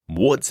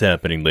What's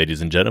happening, ladies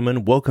and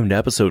gentlemen? Welcome to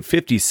episode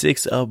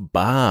 56 of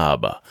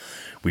Bob.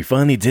 We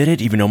finally did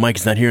it, even though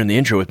Mike's not here in the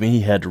intro with me.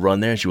 He had to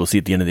run there, as you will see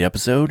at the end of the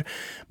episode.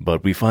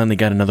 But we finally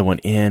got another one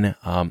in.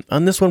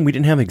 On this one, we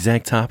didn't have an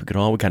exact topic at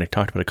all. We kind of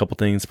talked about a couple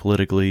things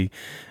politically.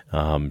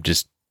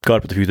 Just caught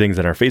up with a few things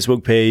on our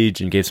Facebook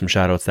page and gave some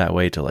shout outs that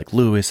way to like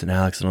Lewis and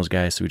Alex and those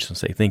guys. So we just want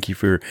to say thank you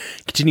for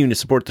continuing to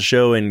support the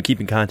show and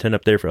keeping content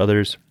up there for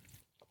others.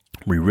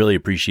 We really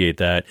appreciate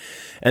that.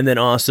 And then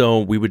also,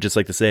 we would just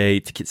like to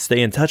say, to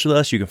stay in touch with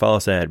us, you can follow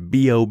us at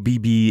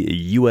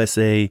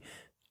BOBBUSA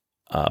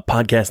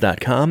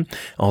podcast.com.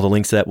 All the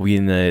links to that will be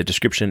in the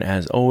description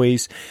as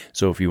always.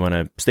 So if you want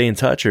to stay in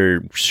touch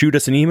or shoot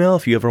us an email,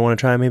 if you ever want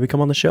to try and maybe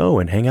come on the show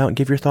and hang out and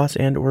give your thoughts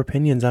and or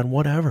opinions on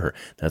whatever.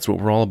 That's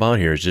what we're all about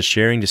here, is just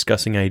sharing,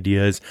 discussing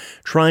ideas,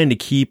 trying to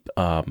keep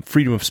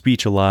freedom of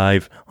speech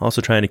alive, also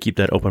trying to keep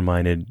that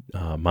open-minded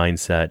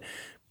mindset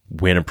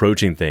when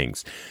approaching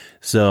things.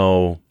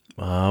 So,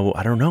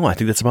 I don't know. I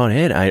think that's about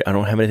it. I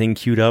don't have anything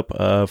queued up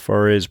as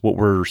far as what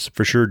we're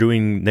for sure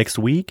doing next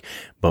week,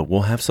 but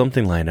we'll have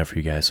something lined up for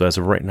you guys. So as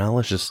of right now,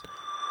 let's just,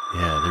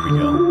 yeah, there we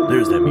go.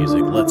 There's that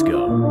music. Let's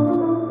go.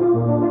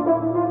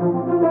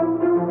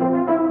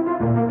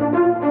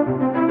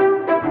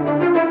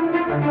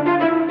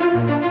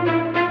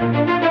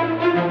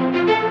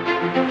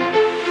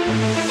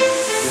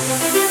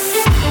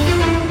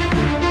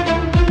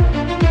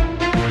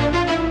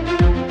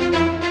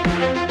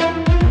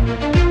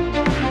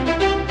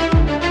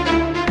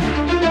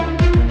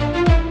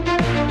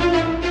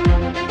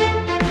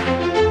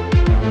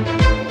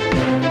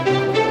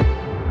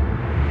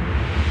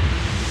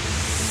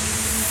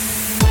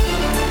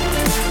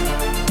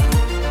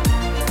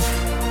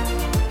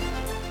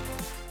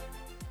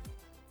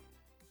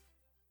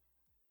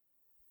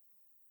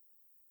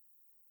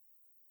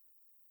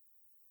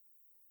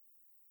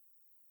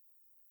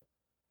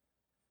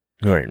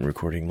 All right,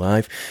 recording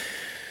live.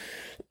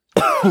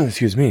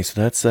 Excuse me.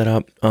 So that's set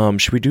up.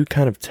 Should we do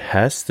kind of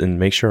test and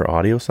make sure our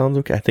audio sounds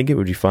okay? I think it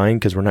would be fine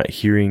because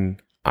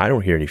I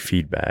don't hear any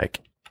feedback.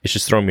 It's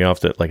just throwing me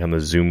off that, like on the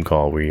Zoom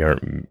call,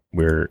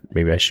 where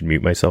maybe I should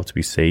mute myself to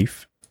be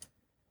safe.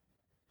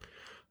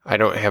 I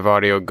don't have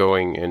audio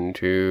going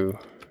into.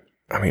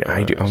 I mean,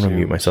 I do. I'm gonna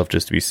mute myself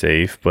just to be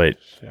safe, but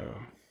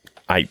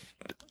I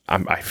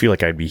feel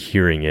like I'd be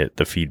hearing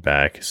the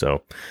feedback.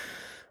 So.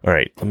 All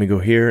right, let me go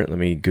here. Let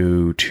me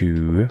go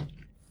to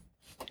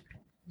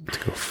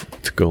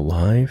go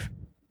live.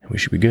 We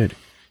should be good.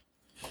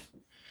 Let's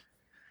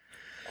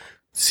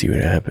see what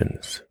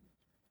happens.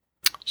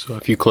 So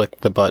if you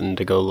click the button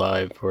to go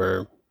live,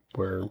 we're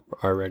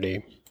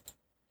already.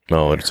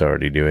 Oh, it's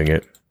already doing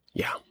it.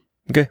 Yeah.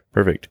 Okay.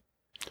 Perfect.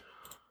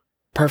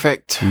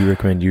 Perfect. We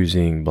recommend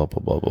using blah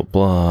blah blah blah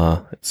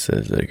blah. It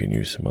says that I can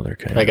use some other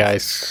kind. Hi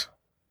guys.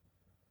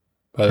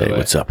 By the way,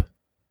 what's up?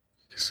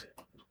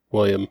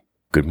 William.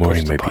 Good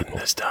morning, my people. people.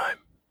 This time.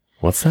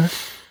 What's that?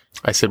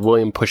 I said,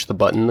 William, push the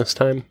button this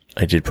time.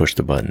 I did push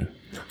the button.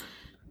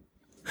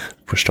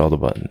 Pushed all the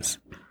buttons.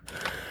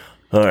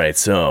 All right,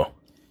 so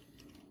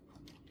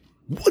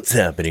what's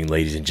happening,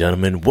 ladies and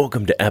gentlemen?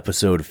 Welcome to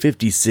episode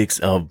 56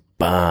 of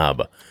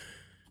Bob.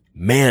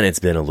 Man, it's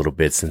been a little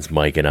bit since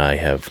Mike and I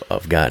have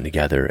gotten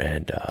together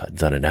and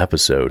done an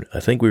episode. I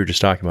think we were just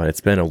talking about it's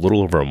been a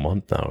little over a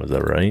month now. Is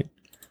that right?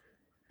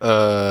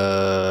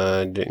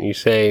 Didn't you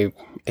say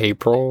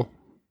April?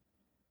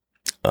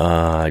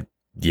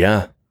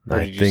 Yeah. Or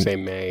did you say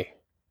May?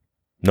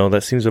 No,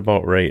 that seems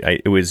about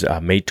right. It was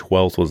May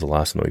 12th was the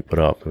last one that we put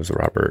up. It was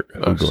Robert.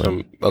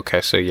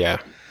 Okay, so yeah,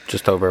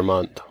 just over a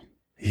month.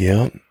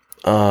 Yeah.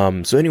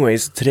 So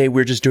anyways, today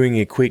we're just doing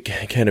a quick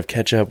kind of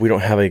catch up. We don't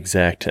have an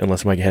exact,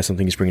 unless Mike has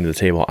something he's bringing to the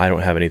table. I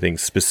don't have anything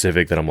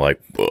specific that I'm like,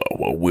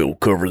 well, we'll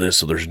cover this.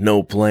 So there's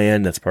no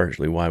plan. That's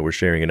partially why we're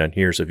sharing it on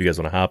here. So if you guys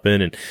want to hop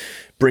in and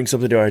bring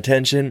something to our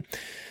attention.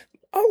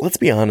 Let's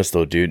be honest,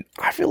 though, dude.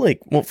 I feel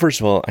like, well, first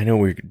of all, I know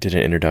we did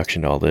an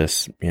introduction to all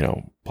this,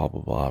 blah,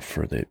 blah, blah,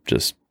 for the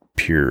just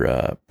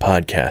pure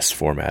podcast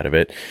format of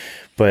it.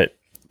 But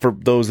for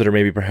those that are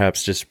maybe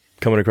perhaps just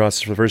coming across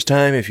this for the first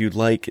time, if you'd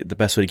like, the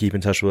best way to keep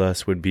in touch with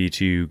us would be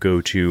to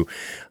go to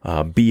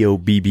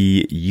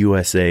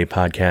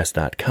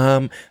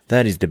BOBBUSApodcast.com.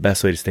 That is the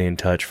best way to stay in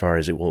touch, as far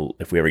as it will,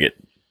 if we ever get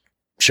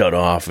shut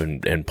off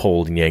and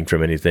pulled and yanked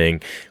from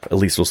anything, at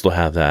least we'll still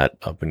have that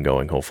up and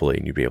going, hopefully,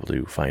 and you'll be able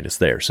to find us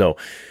there. So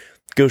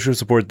go show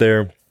support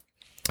there.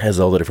 Has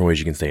all the different ways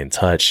you can stay in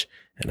touch.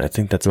 And I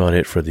think that's about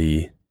it for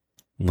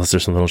unless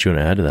there's something else you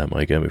want to add to that,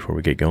 Micah, before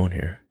we get going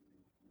here.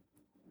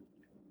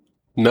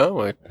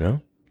 No?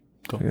 No?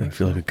 I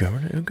feel like a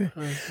governor. Okay.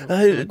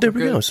 There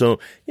we go. So,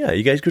 yeah,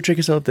 you guys go check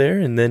us out there.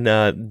 And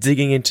then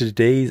digging into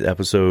today's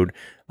episode,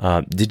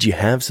 did you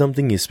have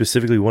something you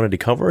specifically wanted to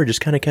cover, or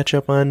just kind of catch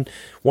up on?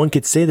 One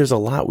could say there's a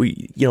lot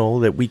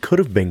that we could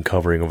have been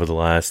covering over the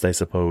last, I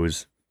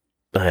suppose,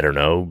 I don't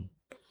know,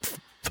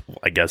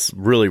 I guess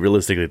really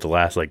realistically the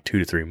last like 2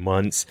 to 3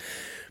 months.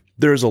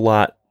 There's a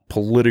lot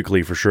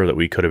politically for sure that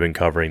we could have been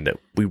covering that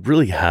we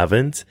really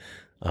haven't.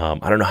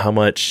 I don't know how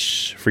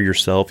much for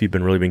yourself you've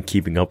been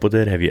keeping up with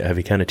it. Have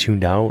you kind of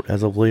tuned out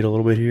as of late a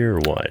little bit here, or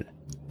what?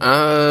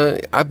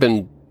 I've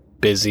been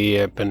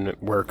busy. I've been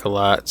at work a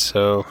lot,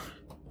 so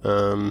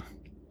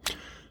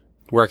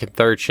working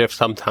third shift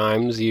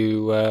sometimes.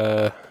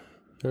 I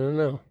don't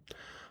know.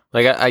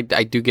 Like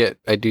I do get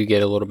a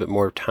little bit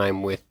more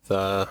time with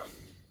the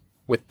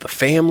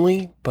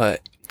family,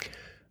 but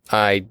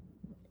I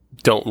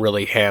don't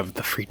really have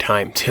the free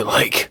time to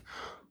like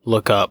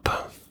look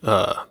up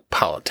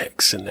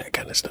politics and that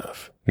kind of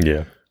stuff.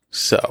 Yeah.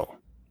 So,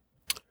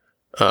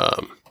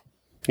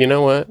 you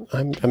know what?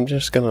 I'm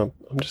just gonna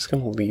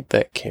leave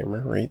that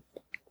camera right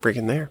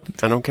freaking there.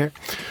 I don't care.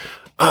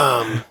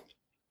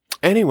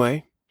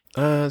 Anyway,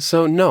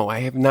 so no,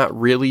 I have not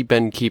really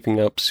been keeping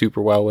up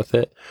super well with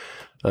it.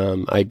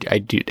 I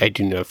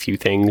do know a few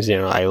things. You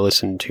know, I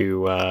listen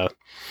to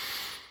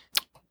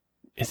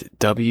is it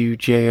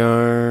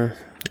WJR?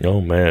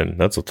 Oh man,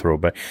 that's a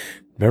throwback.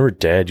 Remember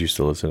Dad used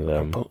to listen to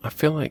them. I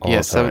feel like, all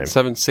yeah, the time.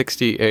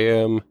 760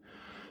 AM.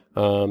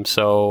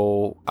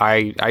 So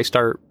I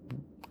start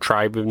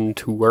driving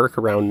to work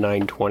around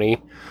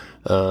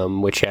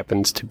 9:20, which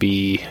happens to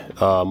be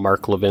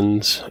Mark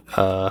Levin's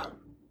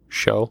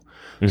show.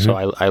 Mm-hmm. So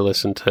I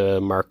listen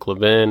to Mark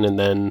Levin, and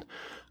then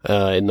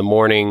in the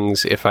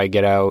mornings, if I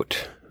get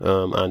out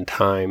on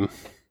time,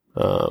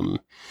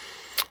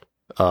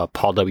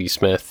 Paul W.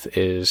 Smith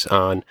is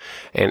on,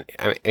 and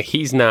I mean,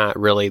 he's not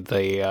really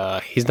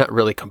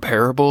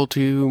comparable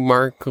to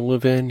Mark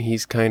Levin.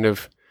 He's kind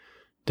of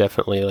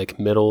definitely like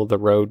middle of the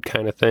road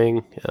kind of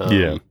thing.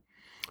 Yeah.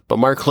 But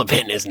Mark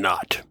Levin is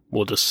not.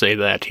 We'll just say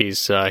that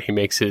he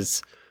makes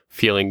his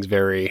feelings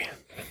very,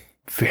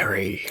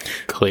 very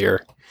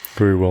clear.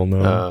 Very well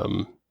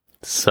known.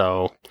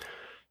 So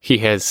he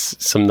has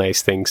some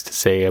nice things to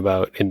say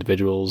about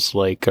individuals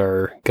like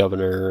our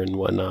governor and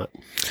whatnot.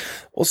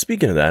 Well,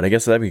 speaking of that, I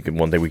guess that'd be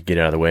one thing we can get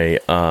out of the way.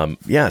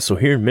 Yeah, so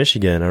here in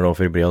Michigan, I don't know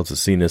if anybody else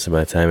has seen this by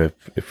the time,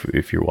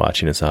 if you're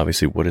watching this,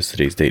 obviously, what is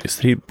today's date?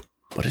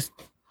 What is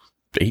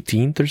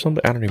 18th or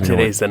something? I don't even know.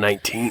 Today's the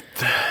 19th.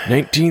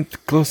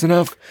 19th, close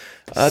enough.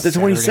 The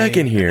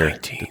 22nd here.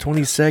 19th. The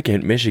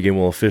 22nd, Michigan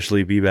will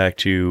officially be back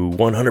to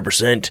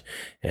 100%,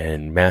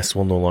 and masks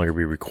will no longer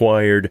be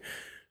required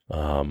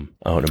out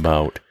and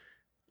about,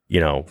 you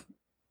know.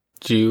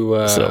 Do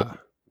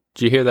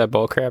you hear that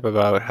bullcrap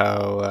about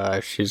how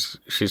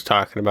she's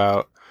talking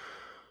about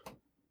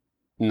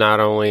not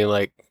only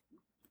like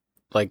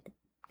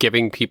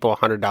giving people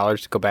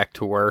 $100 to go back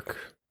to work,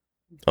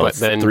 but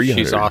then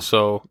she's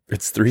also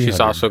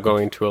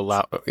going to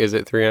allow. Is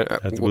it 300?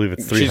 I believe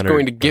it's 300. She's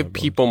going to give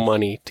people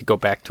money to go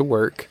back to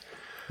work,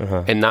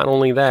 and not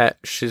only that,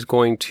 she's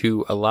going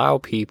to allow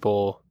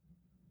people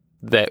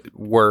that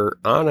were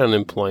on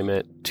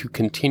unemployment to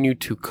continue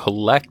to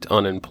collect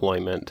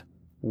unemployment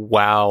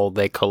while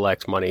they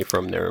collect money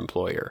from their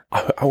employer.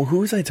 Who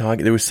was I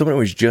talking? There was someone who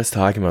was just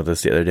talking about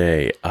this the other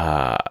day.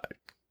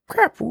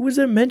 Crap, who was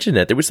it mentioned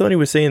that? There was somebody who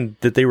was saying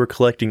that they were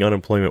collecting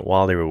unemployment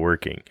while they were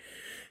working.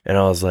 And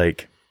I was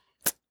like,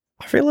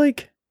 I feel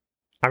like,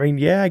 I mean,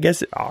 yeah, I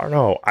guess, I don't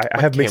know.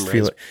 I have mixed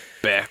feelings.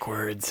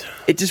 Backwards.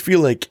 It just feel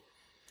like,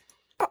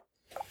 I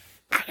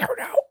don't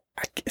know.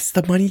 I guess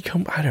the money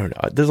I don't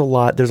know. There's a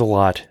lot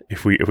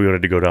if we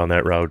wanted to go down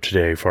that route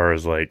today, as far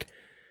as like,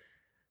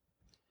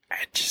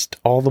 just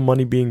all the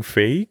money being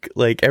fake.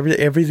 Like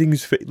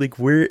everything's fake. Like,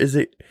 where is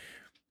it?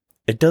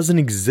 It doesn't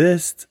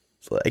exist.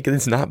 Like,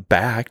 it's not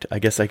backed. I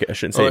guess I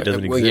shouldn't say it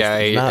doesn't exist. Yeah,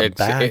 it's not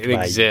backed. It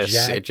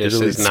exists. It just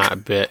is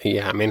not bit.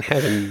 Yeah, I mean, it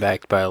hasn't been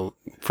backed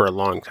for a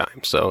long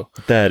time. So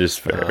that is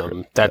fair.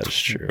 That's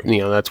true.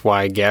 You know, that's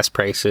why gas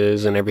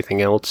prices and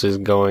everything else is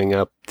going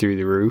up through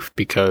the roof,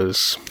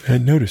 because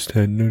Hadn't noticed.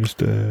 No,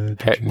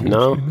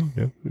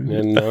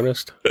 hadn't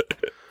noticed.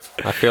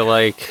 I feel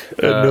like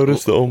I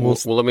noticed the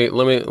almost. Well, let me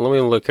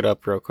look it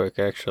up real quick.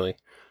 Actually,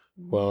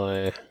 while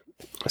I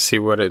see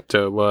what it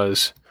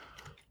was.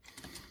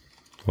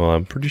 Well,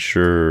 I'm pretty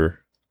sure.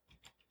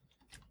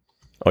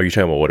 Oh, you're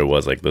talking about what it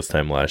was like this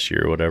time last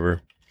year or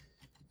whatever?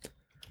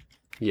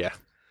 Yeah.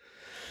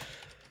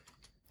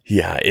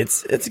 Yeah,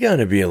 it's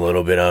gonna be a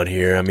little bit out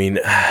here. I mean,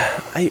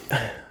 I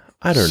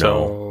don't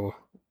know.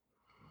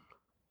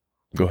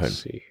 Go ahead.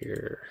 Let's see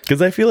here.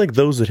 Because I feel like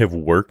those that have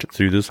worked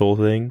through this whole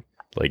thing,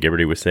 like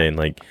everybody was saying,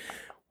 like,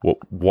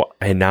 what,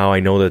 and now I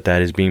know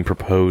that is being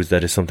proposed.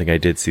 That is something I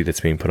did see that's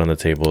being put on the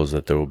table, is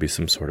that there will be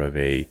some sort of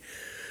a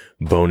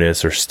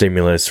bonus or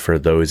stimulus for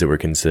those that were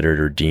considered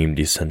or deemed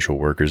essential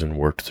workers and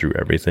worked through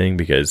everything,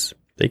 because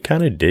they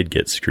kind of did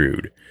get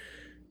screwed.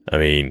 I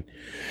mean,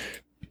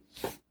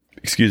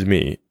 excuse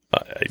me,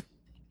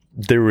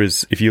 there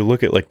was, if you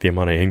look at like the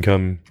amount of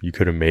income you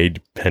could have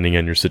made depending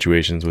on your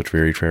situations, which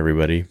varied for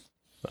everybody,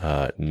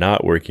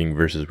 not working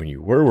versus when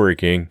you were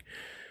working.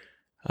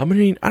 I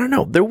mean, I don't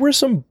know. There were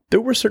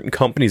certain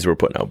companies that were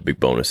putting out big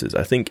bonuses.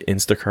 I think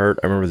Instacart,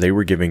 I remember they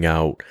were giving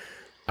out,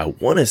 I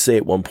want to say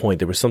at one point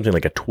there was something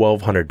like a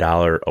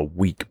 $1,200 a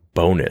week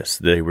bonus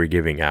they were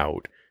giving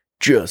out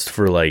just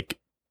for like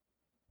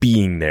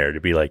being there,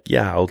 to be like,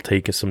 yeah, I'll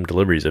take some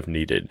deliveries if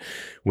needed,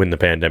 when the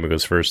pandemic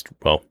was first,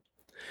 well,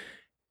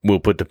 we'll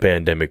put the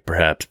pandemic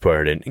perhaps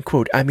part in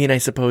quote. I mean, I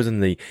suppose in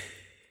the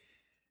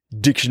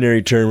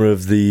dictionary term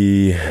of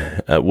the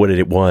what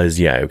it was,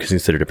 yeah, it was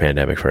considered a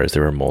pandemic for us.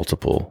 There were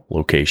multiple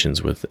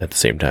locations with at the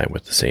same time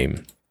with the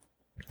same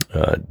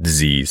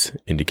disease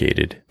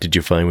indicated. Did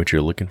you find what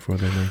you're looking for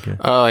there, Micah?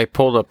 I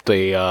pulled up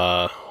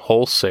the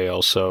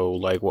wholesale, so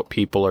like what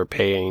people are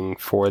paying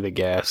for the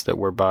gas that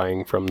we're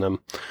buying from them.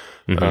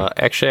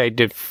 Actually, I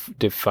did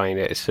find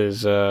it. It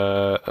says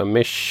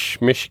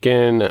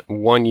Michigan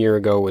 1 year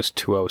ago was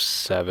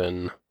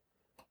 $2.07.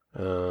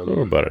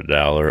 About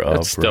 $1 up.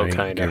 That's still right?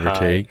 kind of Give or high.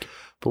 take.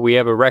 But we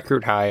have a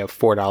record high of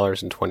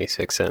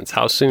 $4.26.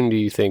 How soon do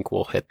you think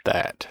we'll hit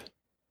that?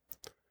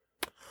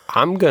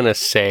 I'm gonna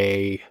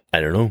say I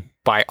don't know.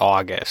 by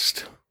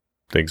August.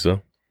 Think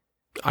so?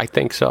 I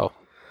think so.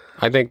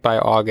 I think by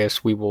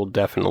August we will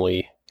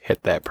definitely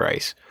hit that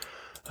price.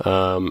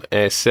 And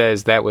it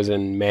says that was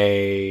in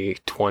May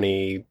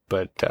 20,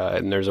 but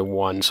and there's a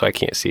 1, so I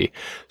can't see.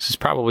 This is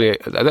probably,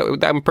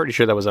 I'm pretty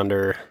sure that was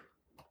under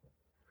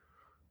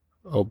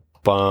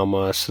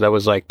Obama, so that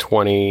was like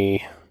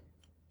 20,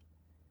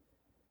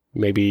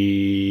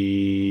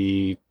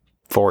 maybe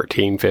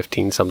 14,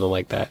 15, something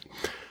like that.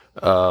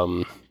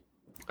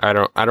 I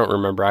don't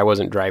remember. I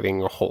wasn't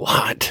driving a whole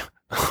lot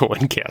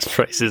when gas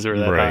prices were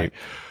that Right.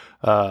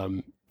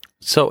 high.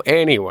 So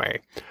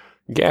anyway,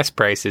 gas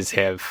prices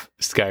have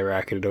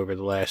skyrocketed over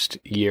the last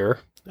year.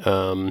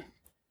 I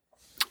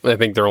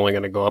think they're only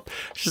going to go up.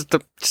 It's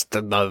just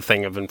another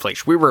thing of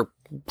inflation. We were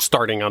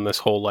starting on this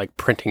whole like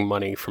printing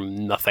money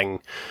from nothing.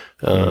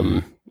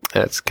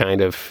 It's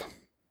kind of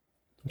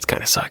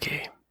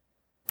sucky.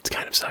 It's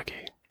kind of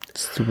sucky.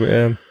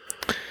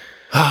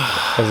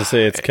 As I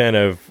say, it's kind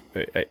of.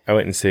 I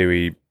wouldn't say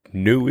we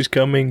knew it was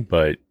coming,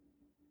 but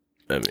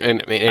I mean,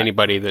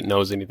 anybody that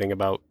knows anything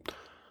about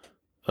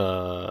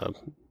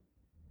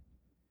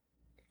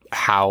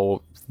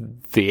how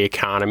the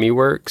economy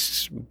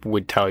works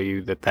would tell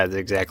you that that's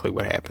exactly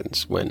what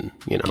happens when,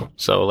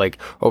 so like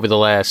over the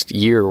last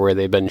year where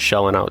they've been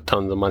shelling out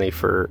tons of money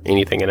for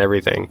anything and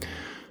everything,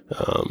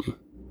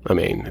 I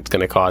mean, it's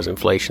going to cause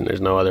inflation.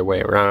 There's no other way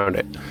around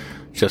it.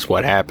 It's just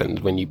what happens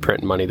when you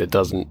print money that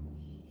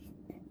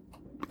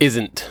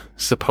isn't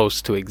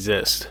supposed to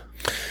exist.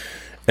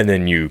 And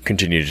then you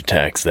continue to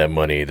tax that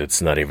money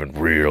that's not even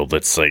real.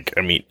 That's like,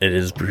 I mean, it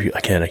is real.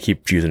 I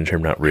keep using the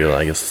term not real.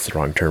 I guess it's the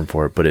wrong term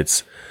for it, but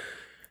it's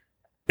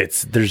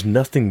there's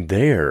nothing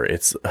there.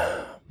 It's,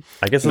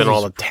 I guess. And then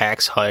all the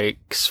tax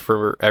hikes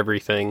for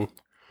everything.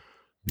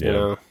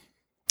 Yeah.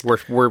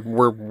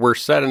 We're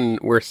setting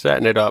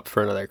it up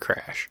for another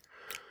crash.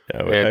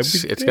 Yeah,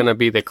 It's going to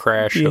be the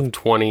crash of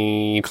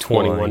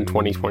 2021,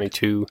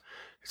 2022.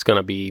 It's going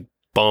to be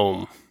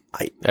boom.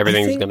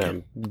 Everything's going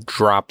to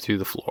drop through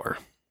the floor.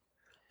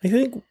 I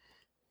think,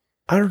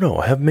 I don't know.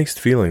 I have mixed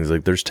feelings.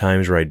 Like there's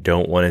times where I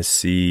don't want to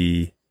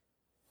see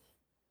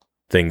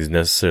things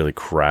necessarily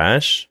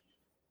crash,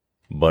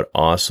 but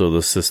also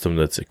the system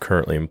that's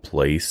currently in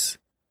place,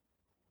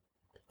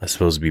 I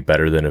suppose, would be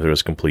better than if there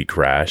was complete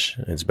crash.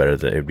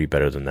 It'd be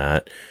better than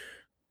that.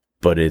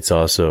 But it's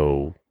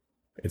also,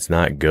 it's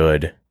not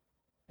good.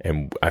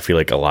 And I feel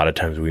like a lot of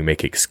times we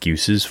make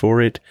excuses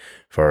for it,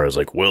 as far as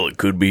like, well, it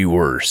could be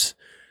worse.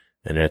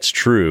 And that's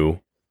true.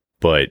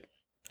 But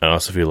I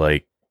also feel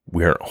like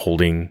we aren't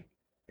holding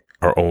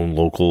our own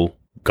local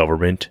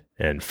government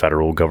and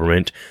federal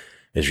government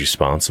as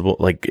responsible.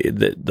 Like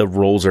the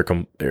roles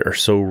are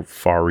so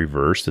far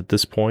reversed at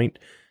this point.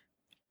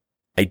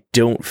 I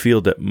don't feel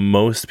that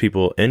most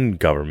people in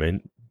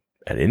government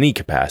at any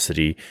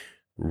capacity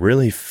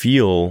really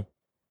feel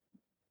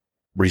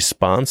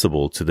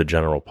responsible to the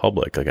general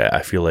public. Like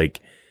I feel like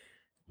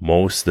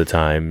most of the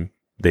time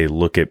they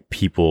look at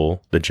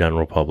people, the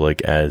general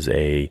public, as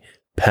a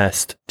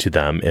pest to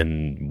them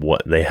and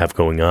what they have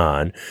going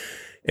on,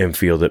 and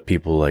feel that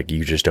people like,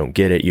 you just don't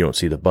get it. You don't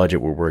see the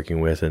budget we're working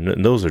with.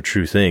 And those are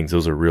true things.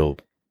 Those are real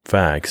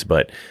facts.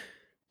 But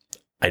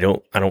I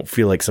don't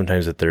feel like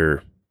sometimes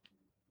that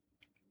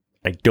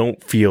I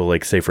don't feel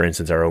like, say, for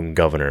instance, our own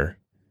governor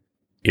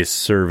is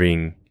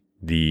serving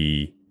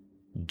the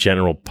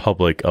general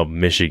public of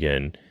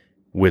Michigan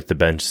with the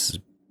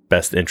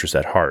best interest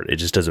at heart. It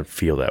just doesn't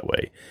feel that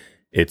way.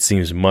 It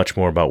seems much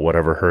more about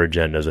whatever her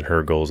agendas and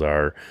her goals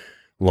are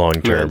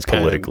long-term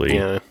politically.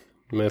 I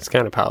mean, it's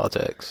kind of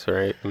politics,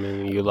 right? I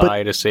mean, you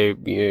lie to say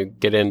you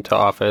get into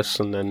office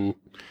and then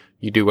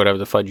you do whatever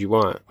the fudge you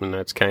want. And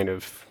that's kind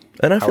of...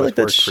 And I feel like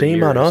that's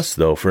shame on us,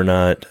 though, for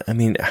not... I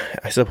mean,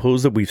 I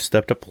suppose that we've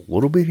stepped up a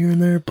little bit here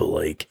and there, but,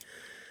 like,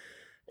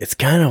 it's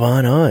kind of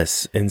on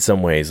us in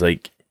some ways.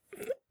 Like,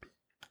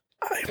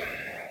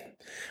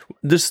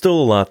 there's still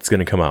a lot that's going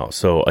to come out.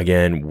 So,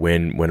 again,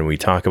 when we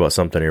talk about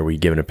something or we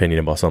give an opinion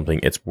about something,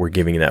 we're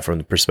giving that from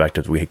the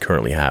perspective we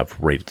currently have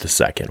right this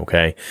second,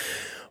 okay?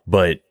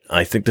 But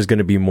I think there's going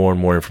to be more and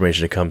more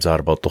information that comes out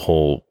about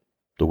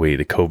the way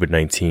the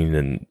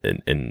COVID-19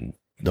 and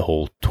the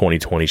whole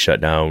 2020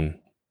 shutdown,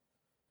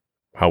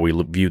 how we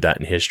view that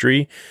in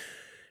history,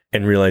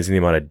 and realizing the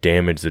amount of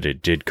damage that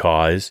it did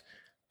cause,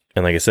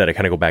 And like I said, I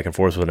kind of go back and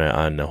forth with it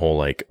on the whole,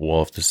 like,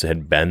 well, if this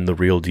had been the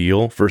real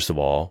deal, first of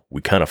all,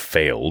 we kind of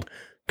failed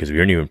because we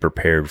weren't even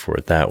prepared for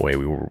it that way.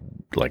 We were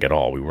like at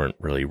all. We weren't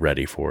really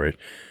ready for it.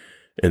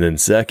 And then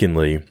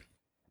secondly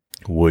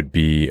would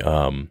be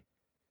the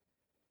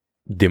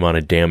amount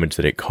of damage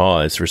that it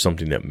caused for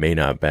something that may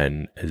not have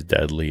been as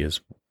deadly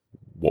as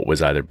what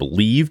was either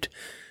believed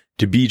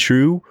to be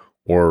true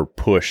or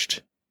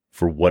pushed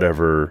for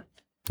whatever,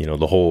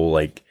 the whole,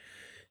 like,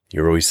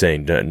 you're always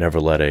saying,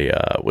 never let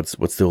a, what's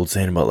the old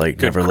saying about, like,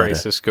 Good never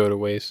crisis go to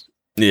waste.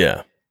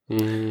 Yeah.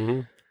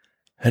 Mm-hmm.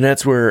 And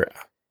that's where,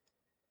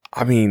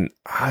 I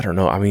don't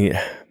know.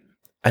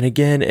 And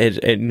again,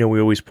 we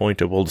always point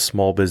to, well, the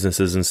small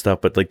businesses and stuff,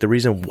 but like the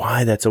reason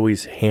why that's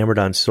always hammered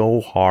on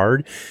so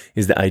hard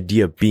is the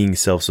idea of being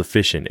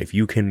self-sufficient. If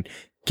you can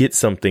get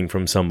something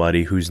from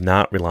somebody who's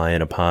not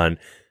reliant upon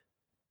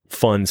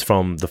funds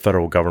from the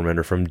federal government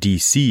or from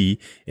DC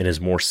and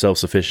is more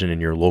self-sufficient in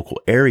your local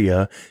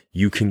area,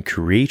 you can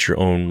create your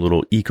own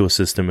little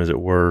ecosystem, as it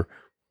were,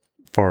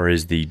 far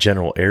as the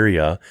general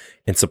area,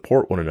 and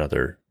support one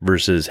another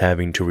versus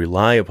having to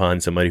rely upon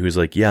somebody who's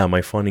like, yeah,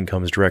 my funding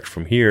comes direct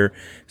from here,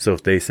 so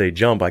if they say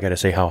jump, I got to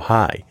say how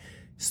high.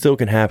 Still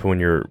can happen when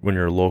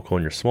you're local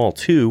and you're small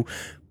too,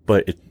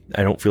 but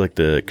I don't feel like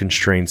the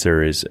constraints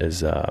are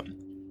as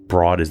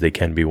broad as they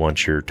can be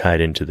once you're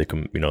tied into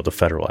the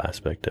federal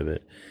aspect of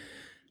it.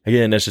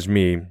 Again, that's just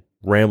me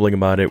rambling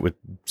about it with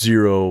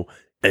zero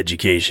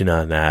education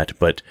on that,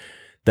 but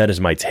that is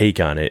my take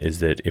on it,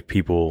 is that if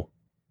people,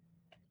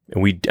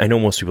 and I know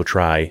most people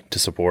try to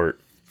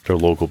support their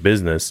local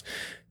business,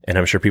 and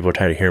I'm sure people are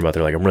tired of hearing about,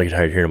 they're like, I'm really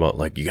tired of hearing about,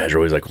 like, you guys are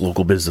always like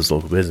local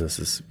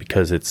businesses,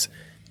 because it's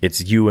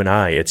you and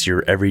I, it's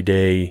your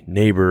everyday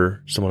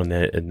neighbor, someone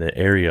in the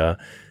area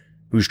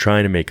who's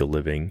trying to make a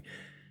living.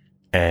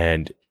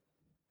 And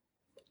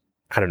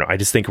I don't know. I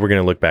just think we're going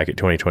to look back at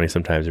 2020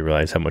 sometimes and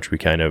realize how much we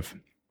kind of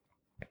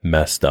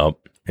messed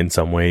up in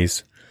some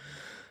ways.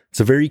 It's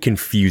a very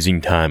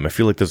confusing time. I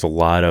feel like there's a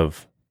lot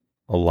of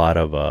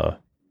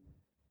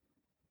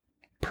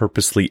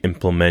purposely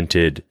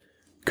implemented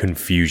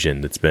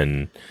confusion that's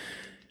been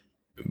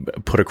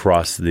put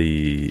across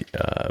the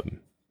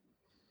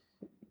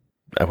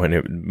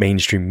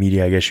mainstream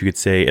media, I guess you could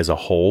say, as a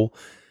whole.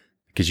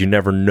 Because you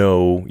never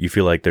know, you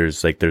feel like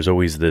there's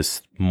always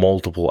this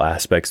multiple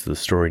aspects to the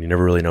story, and you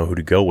never really know who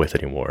to go with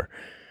anymore,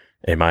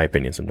 in my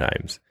opinion,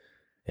 sometimes.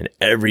 And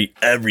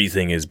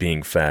everything is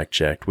being fact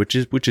checked, which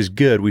is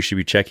good. We should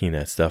be checking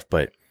that stuff,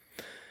 but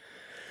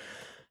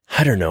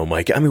I don't know,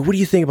 Mike. What do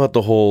you think about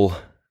the whole,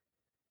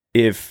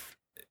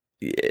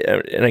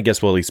 and I guess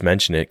we'll at least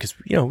mention it, because,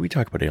 we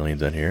talk about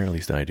aliens on here, at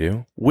least I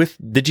do.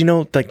 Did you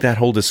know, like, that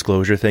whole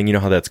disclosure thing, you know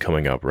how that's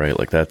coming up, right?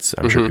 Like, that's,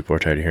 I'm sure people are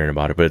tired of hearing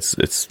about it, but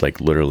it's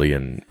like literally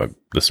in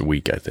this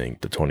week, I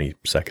think, the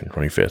 22nd,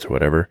 25th, or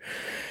whatever.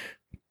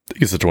 I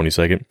think it's the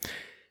 22nd.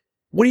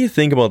 What do you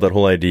think about that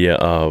whole idea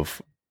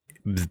of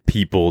the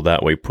people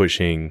that way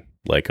pushing,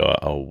 like,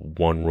 a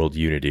one world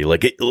unity?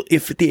 Like,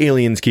 if the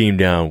aliens came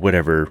down,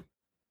 whatever,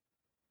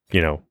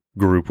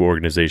 group or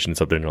organization,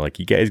 something, they're like,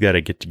 you guys got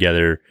to get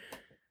together.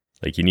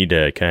 Like, you need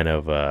to kind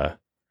of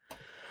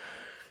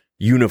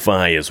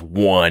unify as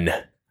one.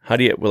 How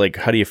do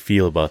you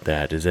feel about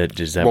that? Does that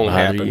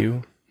bother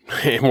you?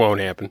 It won't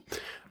happen.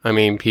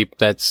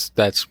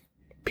 That's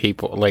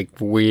people. Like,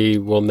 we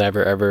will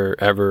never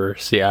ever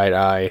see eye to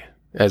eye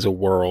as a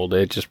world.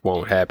 It just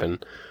won't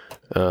happen.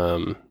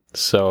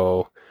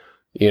 So,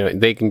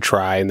 they can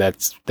try, and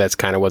that's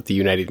kind of what the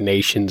United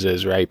Nations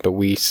is, right? But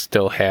we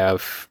still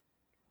have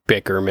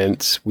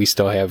bickerments. We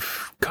still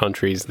have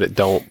countries that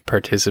don't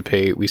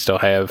participate. We still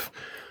have,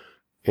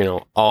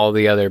 all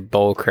the other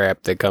bull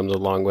crap that comes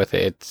along with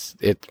it.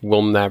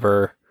 We'll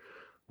never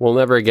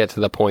get to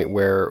the point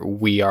where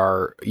we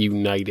are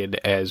united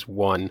as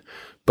one.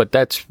 But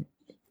that's,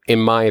 in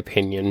my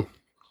opinion,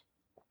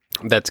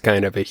 that's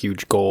kind of a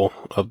huge goal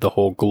of the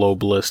whole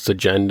globalist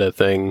agenda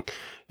thing,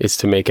 is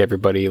to make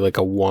everybody like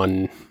a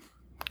one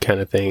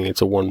kind of thing.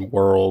 It's a one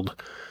world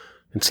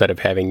instead of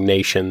having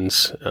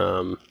nations.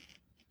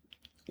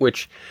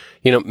 Which,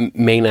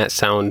 may not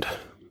sound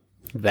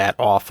that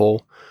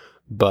awful,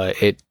 but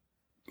it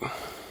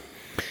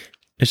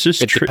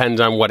depends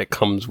on what it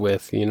comes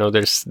with.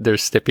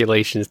 There's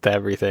stipulations to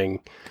everything,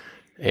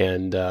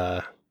 and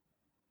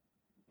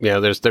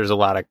there's a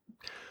lot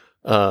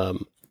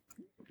of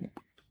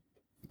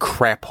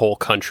crap hole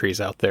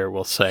countries out there,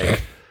 we'll say.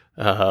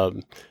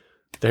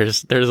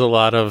 There's a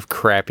lot of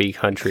crappy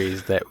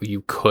countries that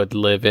you could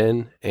live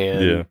in,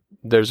 and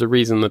there's a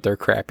reason that they're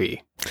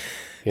crappy.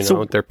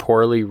 They're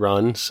poorly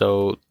run.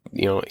 So,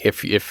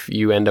 if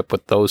you end up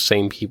with those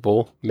same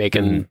people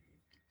making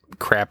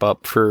crap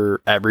up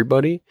for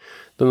everybody,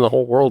 then the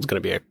whole world's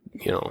going to be a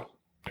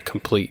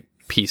complete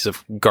piece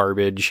of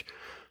garbage.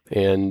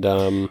 And,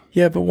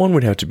 yeah, but one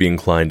would have to be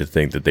inclined to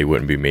think that they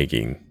wouldn't be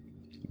making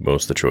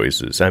most of the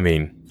choices.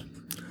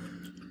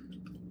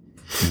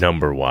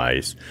 Number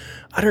wise,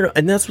 I don't know.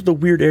 And that's what the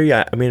weird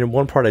area, in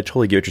one part, I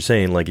totally get what you're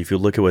saying. Like, if you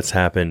look at what's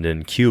happened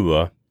in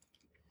Cuba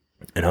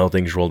and how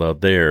things rolled out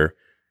there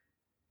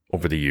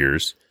over the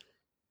years,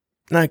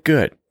 not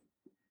good.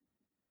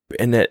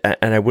 And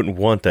I wouldn't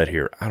want that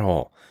here at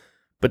all.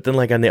 But then,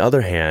 like, on the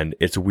other hand,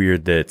 it's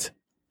weird that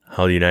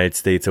how the United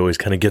States always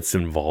kind of gets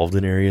involved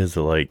in areas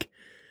that, like,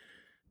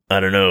 I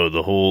don't know,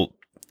 the whole,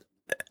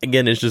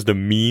 again, it's just a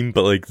meme,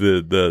 but like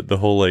the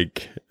whole,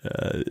 like,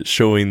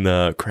 showing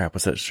the crap,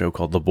 what's that show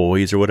called? The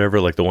Boys or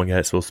whatever? Like, the one guy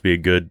that's supposed to be a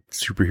good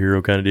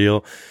superhero kind of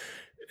deal.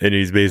 And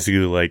he's basically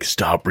like,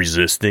 stop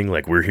resisting.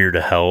 Like, we're here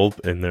to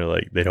help. And they're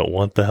like, they don't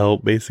want the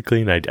help,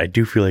 basically. And I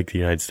do feel like the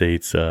United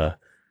States, we're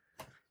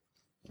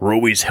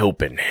always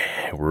helping.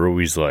 We're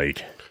always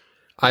like,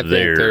 I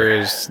think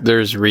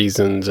there's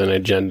reasons and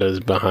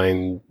agendas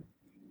behind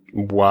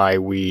why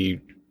we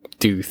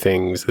do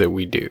things that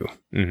we do.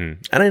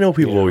 Mm-hmm. And I know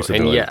people always say,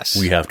 like, yes,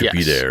 we have to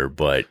be there,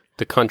 but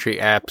the country,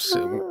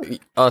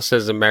 us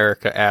as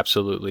America,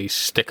 absolutely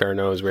stick our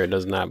nose where it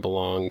does not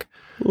belong.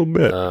 A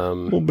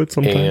little bit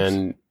sometimes.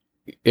 And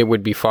it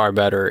would be far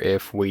better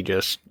if we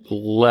just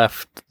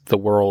left the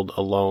world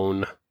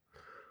alone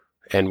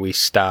and we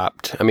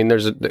stopped. I mean,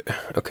 there's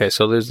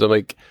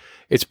like,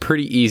 it's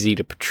pretty easy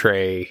to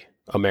portray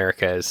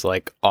America as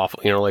like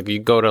awful. You know, like you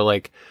go to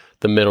like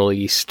the Middle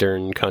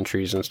Eastern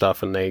countries and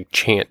stuff and they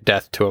chant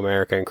death to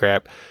America and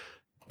crap.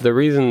 The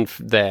reason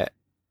that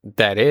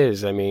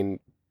is, I mean,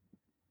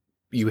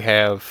 you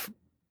have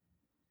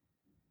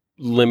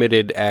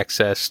limited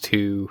access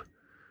to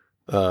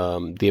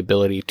the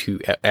ability to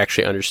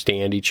actually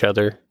understand each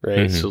other,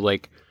 right? Mm-hmm. So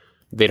like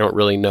they don't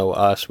really know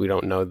us, we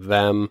don't know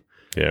them.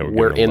 Yeah,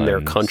 we're in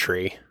their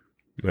country.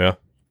 Yeah.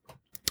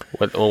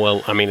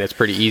 Well, I mean, it's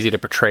pretty easy to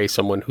portray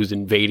someone who's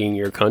invading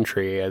your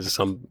country as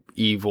some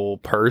evil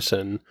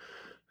person.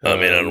 I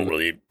mean, I don't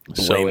really blame.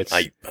 So it's,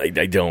 I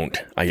don't.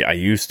 I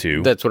used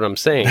to. That's what I'm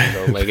saying,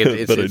 though. Like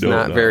it's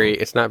not very.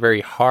 It's not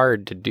very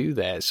hard to do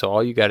that. So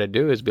all you got to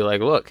do is be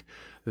like, look,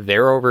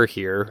 they're over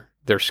here.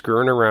 They're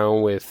screwing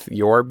around with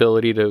your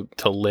ability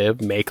to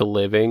live, make a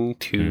living,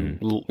 to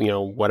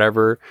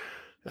whatever.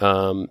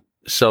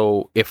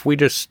 So if we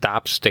just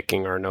stop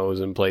sticking our nose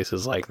in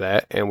places like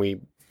that and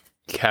we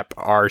kept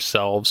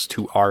ourselves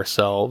to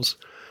ourselves,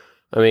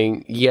 I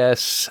mean,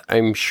 yes,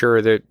 I'm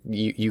sure that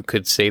you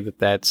could say that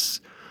that's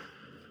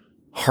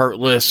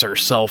heartless or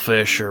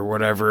selfish or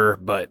whatever,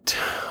 but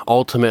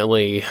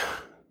ultimately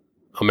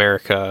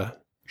America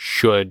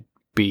should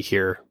be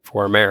here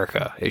for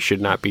America. It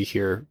should not be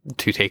here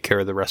to take care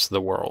of the rest of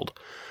the world.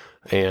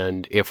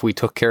 And if we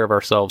took care of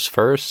ourselves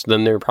first,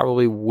 then there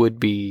probably would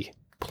be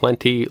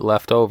plenty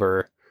left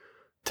over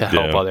to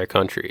help other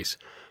countries.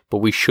 But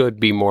we should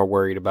be more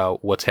worried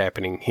about what's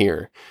happening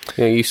here.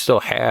 You know, you still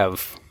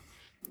have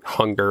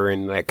hunger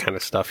and that kind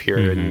of stuff here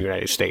in the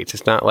United States.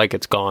 It's not like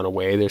it's gone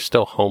away. There's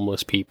still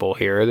homeless people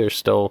here. There's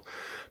still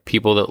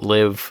people that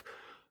live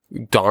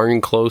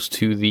darn close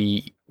to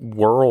the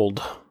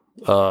world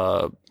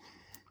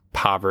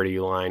poverty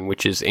line,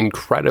 which is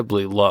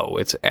incredibly low.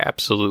 It's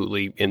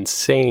absolutely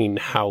insane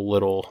how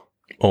little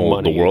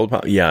money. The world?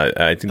 Yeah,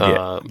 I think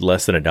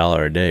less than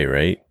 $1 a day,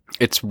 right?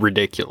 It's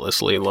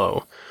ridiculously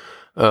low.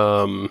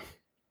 But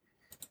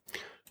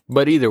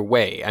either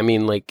way, I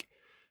mean, like,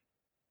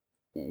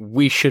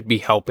 we should be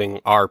helping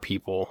our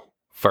people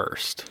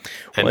first,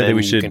 and then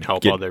we can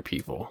help other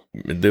people.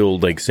 The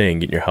old, like, saying,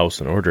 get your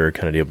house in order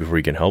kind of deal before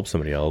you can help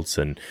somebody else.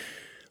 And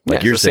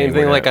like you're saying, the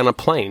same thing like on a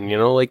plane, you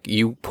know, like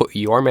you put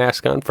your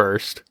mask on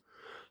first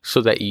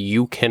so that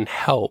you can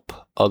help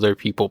other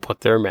people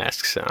put their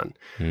masks on.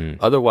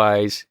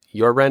 Otherwise,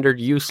 you're rendered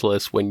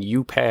useless when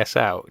you pass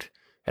out,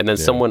 and then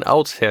someone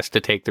else has to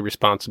take the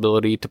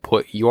responsibility to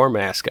put your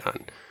mask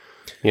on.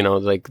 You know,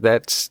 like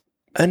that's...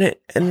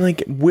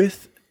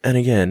 And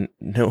again,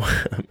 no,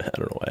 I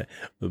don't know why,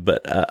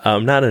 but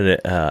I'm not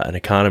an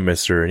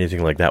economist or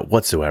anything like that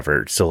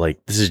whatsoever. So,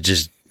 like, this is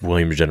just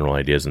William's general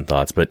ideas and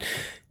thoughts. But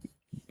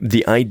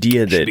the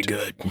idea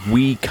that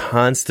we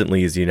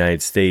constantly, as the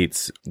United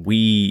States,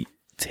 we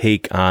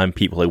take on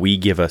people, like, we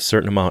give a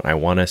certain amount. I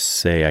want to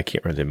say, I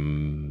can't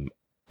remember,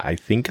 I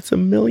think it's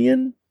 1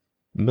 million,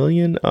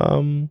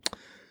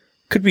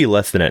 could be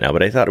less than that now,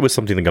 but I thought it was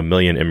something like 1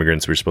 million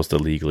immigrants we're supposed to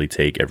legally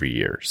take every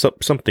year.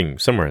 Something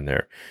somewhere in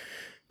there.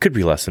 Could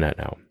be less than that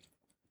now.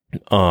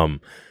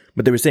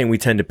 But they were saying we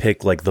tend to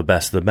pick like the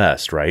best of the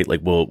best, right?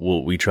 Like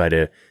we try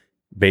to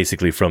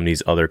basically from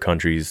these other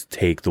countries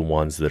take the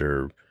ones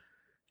that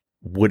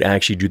would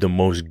actually do the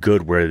most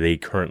good where they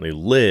currently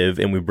live,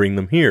 and we bring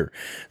them here.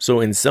 So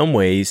in some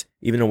ways,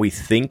 even though we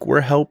think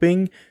we're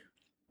helping,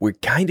 we're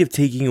kind of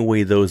taking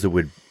away those that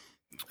would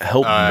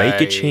help make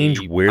a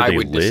change where they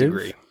live.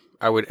 Disagree.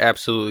 I would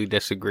absolutely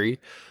disagree.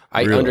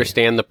 I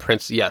understand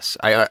the Yes,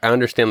 I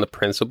understand the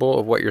principle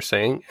of what you're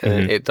saying,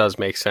 and it does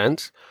make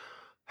sense.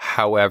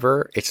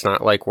 However, it's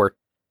not like we're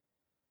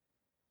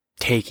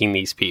taking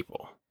these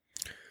people;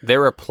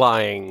 they're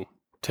applying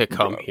to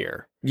come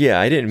here. Yeah,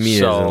 I didn't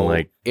mean it as in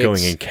like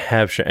going and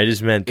capturing. I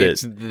just meant that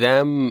it's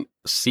them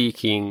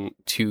seeking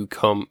to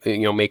come,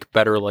 make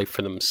better life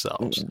for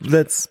themselves.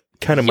 That's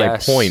kind of my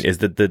point. Is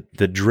that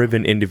the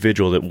driven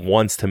individual that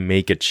wants to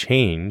make a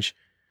change,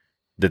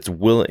 that's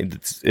willing,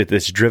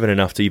 that's driven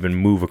enough to even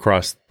move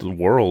across the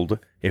world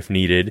if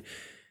needed,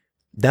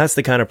 that's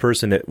the kind of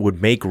person that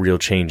would make real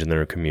change in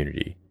their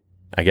community,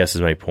 I guess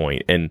is my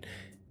point. And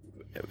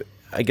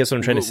I guess what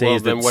I'm trying to say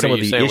is that some of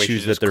the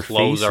issues that they're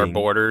close facing... our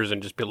borders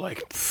and just be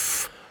like...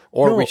 Pfft.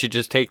 Or we should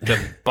just take the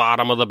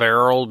bottom of the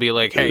barrel, be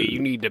like, hey, you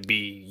need to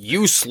be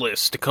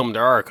useless to come to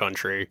our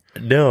country.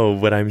 No,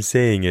 what I'm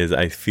saying is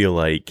I feel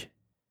like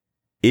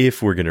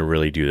if we're going to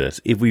really do this,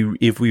 if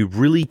we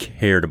really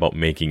cared about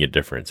making a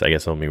difference, I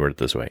guess let me word it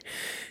this way.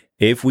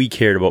 If we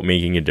cared about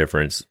making a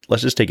difference,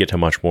 let's just take it to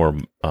much more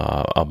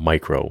a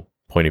micro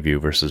point of view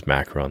versus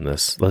macro on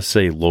this. Let's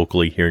say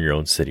locally here in your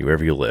own city,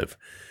 wherever you live.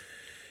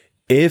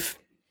 If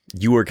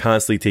you are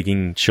constantly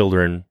taking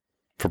children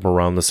from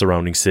around the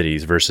surrounding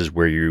cities versus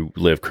where you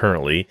live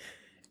currently,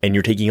 and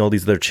you're taking all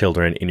these other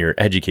children and you're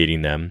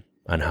educating them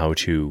on how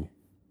to,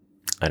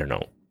 I don't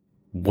know,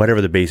 whatever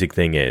the basic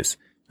thing is,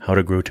 how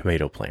to grow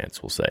tomato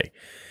plants, we'll say.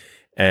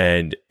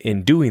 And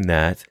in doing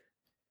that,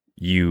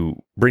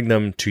 you bring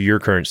them to your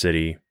current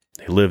city,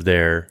 they live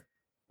there,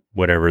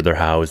 whatever, they're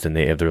housed, and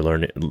they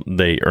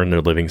earn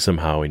their living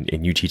somehow,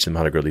 and you teach them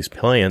how to grow these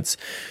plants.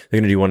 They're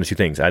going to do one of two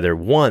things. Either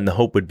one, the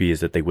hope would be is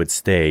that they would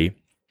stay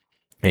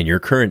in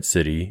your current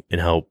city and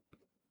help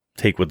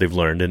take what they've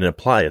learned and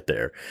apply it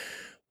there.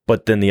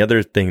 But then the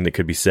other thing that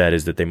could be said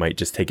is that they might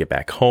just take it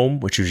back home,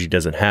 which usually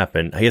doesn't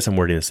happen. I guess I'm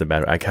wording this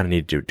about it. I kind of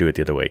need to do it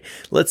the other way.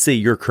 Let's say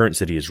your current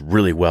city is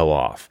really well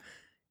off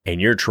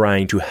and you're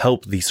trying to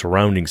help the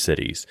surrounding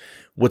cities.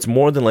 What's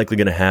more than likely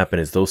going to happen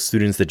is those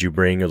students that you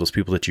bring or those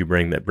people that you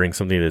bring that bring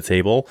something to the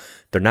table,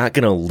 they're not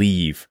going to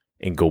leave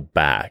and go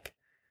back.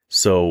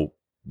 So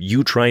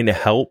you trying to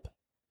help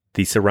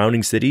the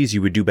surrounding cities,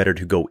 you would do better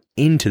to go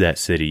into that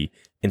city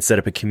and set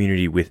up a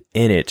community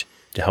within it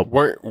to help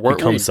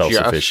become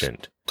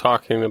self-sufficient.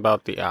 Talking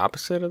about the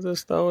opposite of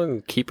this, though,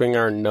 and keeping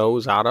our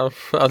nose out of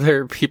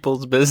other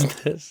people's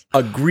business.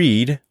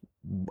 Agreed.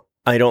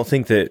 I don't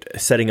think that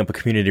setting up a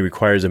community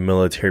requires a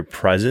military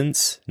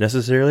presence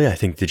necessarily. I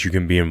think that you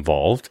can be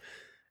involved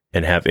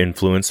and have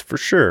influence for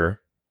sure,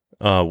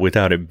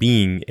 without it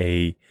being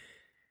a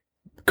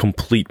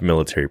complete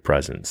military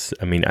presence.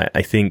 I mean,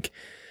 I think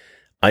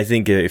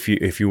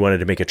if you wanted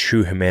to make a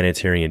true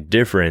humanitarian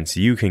difference,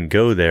 you can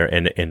go there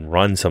and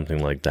run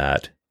something like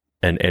that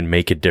and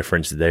make a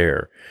difference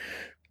there.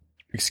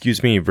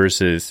 Excuse me,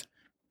 versus,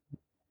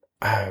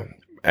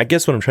 I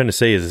guess what I'm trying to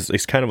say is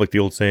it's kind of like the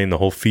old saying, the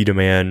whole feed a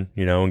man,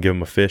 and give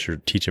him a fish or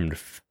teach him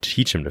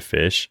to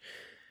fish.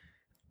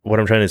 What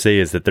I'm trying to say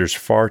is that there's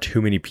far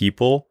too many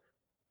people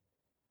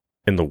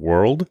in the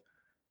world,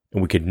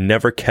 and we could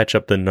never catch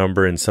up the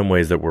number in some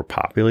ways that we're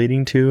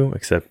populating to,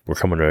 except we're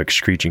coming to a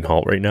screeching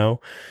halt right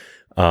now.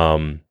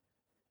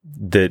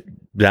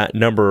 That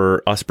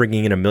number, us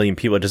bringing in 1 million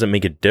people, it doesn't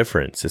make a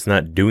difference. It's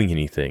not doing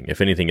anything.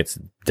 If anything, it's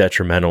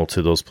detrimental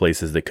to those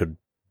places that could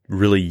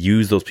really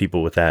use those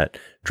people with that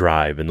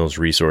drive and those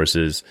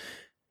resources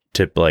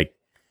to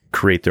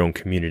create their own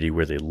community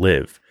where they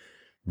live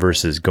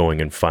versus going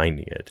and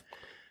finding it.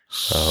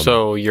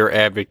 So you're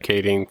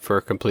advocating for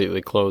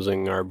completely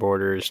closing our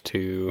borders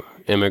to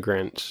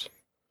immigrants?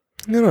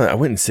 No, I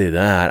wouldn't say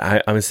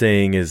that. I'm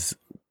saying is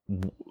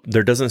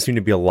there doesn't seem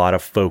to be a lot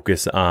of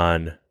focus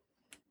on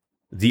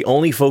the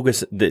only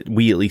focus that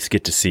we at least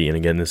get to see. And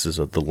again, this is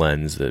the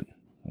lens that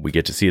we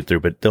get to see it through,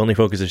 but the only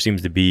focus there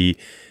seems to be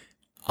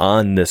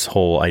on this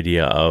whole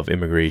idea of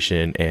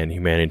immigration and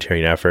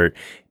humanitarian effort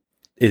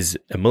is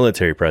a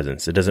military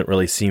presence. It doesn't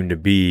really seem to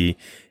be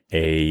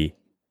a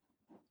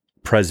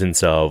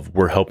presence of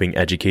we're helping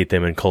educate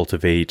them and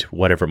cultivate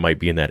whatever it might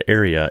be in that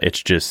area.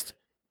 It's just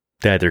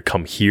they either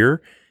come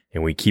here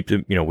and we keep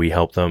them, we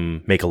help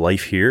them make a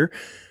life here,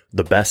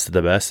 the best of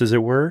the best, as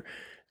it were,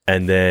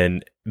 and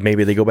then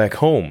maybe they go back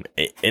home.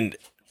 And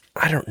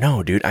I don't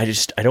know, dude. I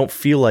don't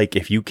feel like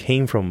if you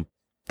came from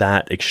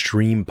that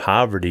extreme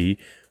poverty,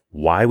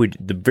 why would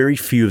the very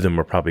few of them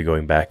are probably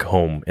going back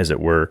home, as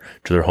it were,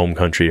 to their home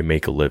country to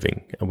make a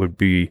living? I would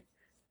be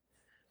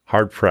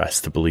hard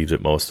pressed to believe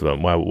that most of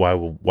them.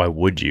 Why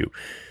would you?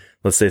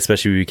 Let's say,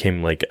 especially if you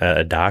became like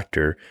a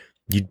doctor,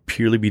 you'd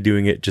purely be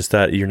doing it just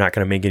that you're not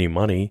going to make any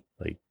money.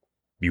 Like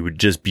you would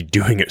just be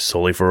doing it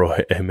solely for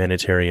a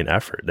humanitarian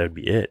effort. That'd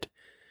be it.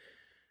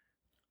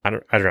 I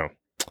don't know.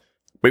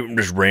 Maybe I'm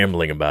just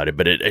rambling about it,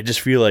 but I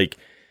just feel like,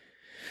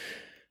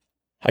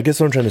 I guess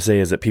what I'm trying to say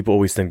is that people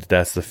always think that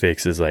that's the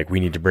fix, is like we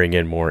need to bring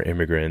in more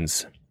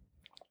immigrants,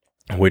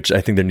 which I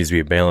think there needs to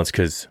be a balance,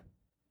 because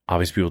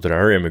obviously people that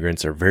are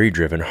immigrants are very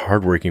driven,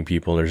 hardworking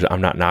people.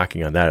 I'm not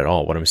knocking on that at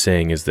all. What I'm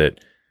saying is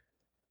that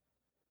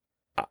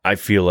I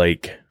feel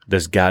like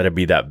there's got to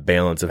be that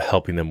balance of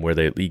helping them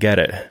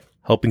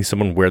helping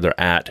someone where they're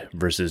at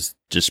versus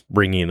just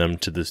bringing them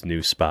to this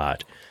new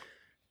spot.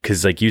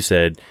 Because like you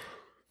said,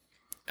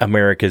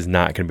 America's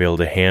not going to be able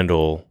to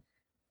handle.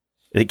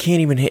 They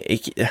can't even.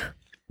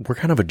 We're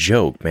kind of a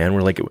joke, man.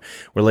 We're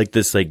like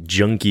this like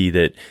junkie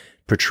that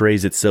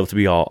portrays itself to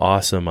be all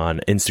awesome on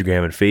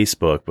Instagram and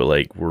Facebook, but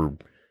like we're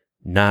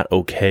not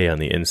okay on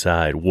the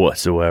inside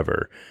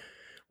whatsoever.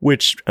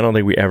 Which I don't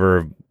think we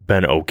ever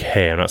been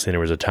okay. I'm not saying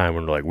there was a time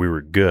when we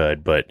were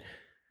good, but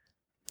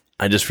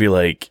I just feel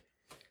like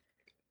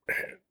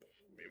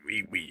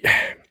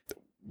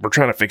we're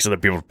trying to fix other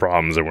people's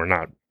problems, and we're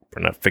not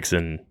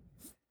fixing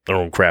our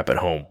own crap at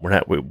home.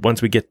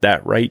 Once we get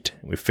that right,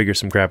 we figure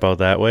some crap out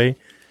that way.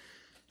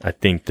 I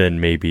think then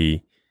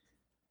maybe,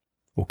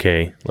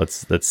 okay,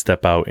 let's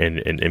step out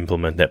and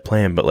implement that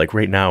plan. But like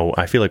right now,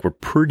 I feel like we're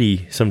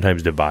pretty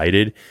sometimes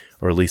divided,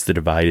 or at least the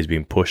divide is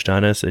being pushed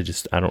on us.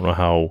 I don't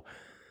know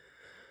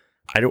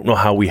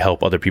how we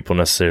help other people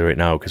necessarily right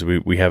now, because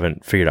we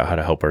haven't figured out how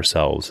to help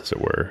ourselves, as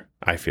it were.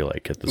 I feel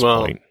like at this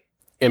point.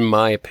 In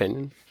my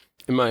opinion,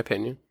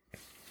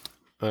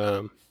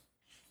 I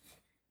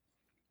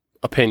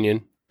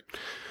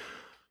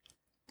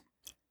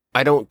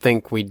don't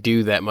think we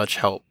do that much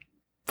help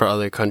for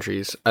other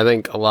countries. I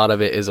think a lot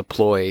of it is a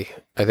ploy.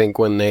 I think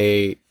when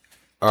they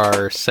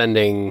are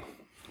sending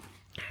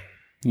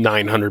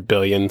 900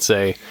 billion,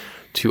 say,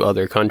 to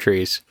other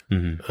countries,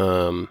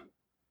 I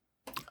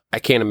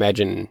can't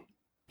imagine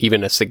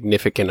even a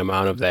significant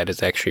amount of that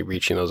is actually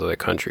reaching those other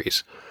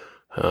countries.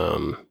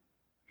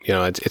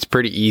 It's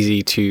pretty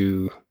easy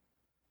to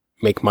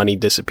make money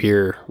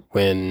disappear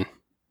when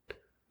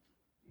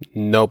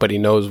nobody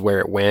knows where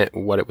it went,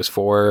 what it was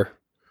for.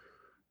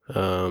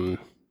 I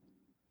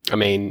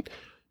mean,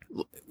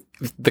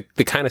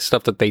 the kind of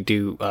stuff that they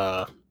do,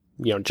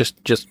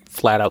 just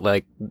flat out,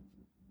 like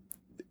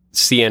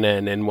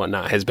CNN and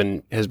whatnot has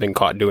been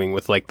caught doing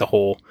with like the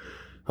whole,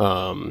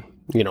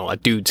 a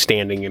dude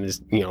standing on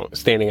his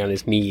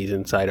knees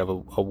inside of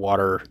a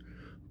water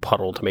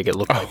puddle to make it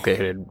look like they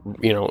had,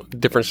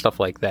 different stuff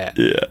like that.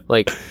 Yeah.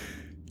 Like,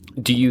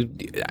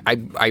 I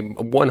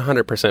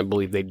 100%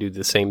 believe they do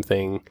the same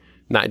thing,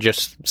 not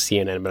just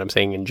CNN, but I'm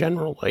saying in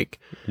general, like,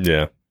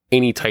 yeah,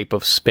 any type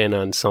of spin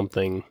on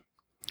something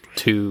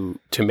to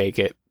make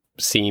it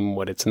seem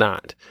what it's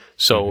not.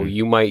 So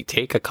you might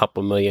take a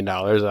couple $1 million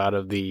out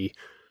of the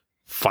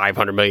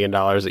 $500 million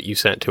that you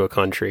sent to a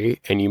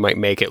country, and you might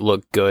make it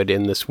look good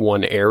in this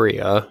one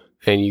area,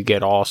 and you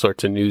get all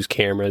sorts of news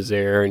cameras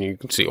there, and you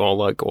can see all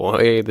like, well,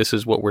 hey, this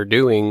is what we're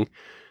doing,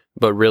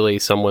 but really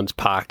someone's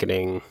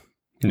pocketing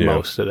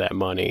most of that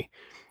money.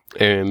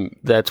 And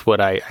that's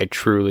what I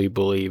truly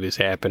believe is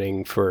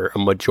happening for a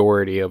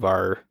majority of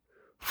our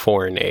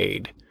foreign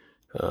aid.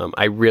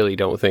 I really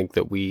don't think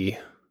that the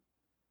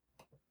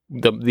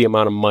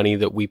amount of money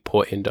that we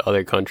put into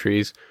other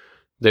countries,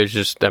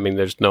 there's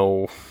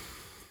no.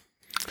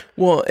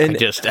 Well, and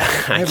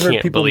I've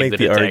heard people make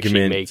the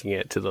argument making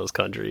it to those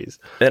countries.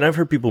 And I've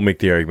heard people make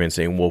the argument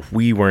saying, well, if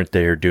we weren't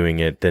there doing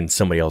it, then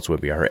somebody else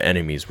would be. Our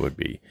enemies would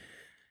be.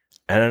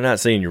 And I'm not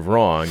saying you're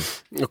wrong.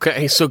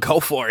 Okay, so go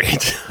for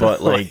it. But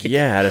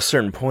at a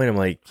certain point, I'm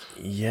like,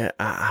 yeah,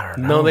 I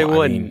don't know. No, they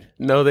wouldn't.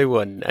 No, they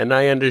wouldn't. And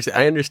I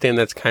understand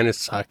that's kind of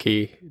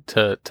sucky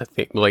to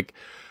think, like,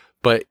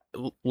 but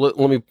let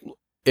me,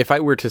 if I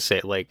were to say,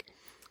 like,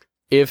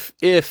 if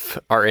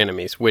our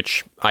enemies,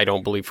 which I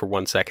don't believe for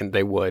 1 second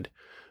they would,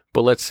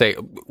 but let's say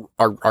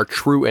our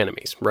true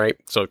enemies, right?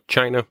 So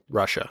China,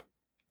 Russia.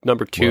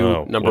 Number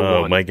two, number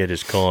one. Mike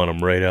just calling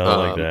them right out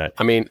like that.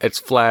 I mean, it's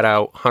flat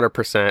out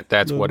 100%.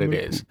 That's what it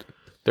is.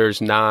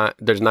 There's not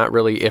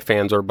really ifs,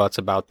 ands, or buts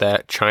about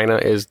that. China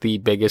is the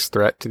biggest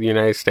threat to the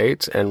United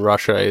States, and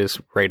Russia is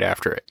right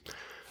after it.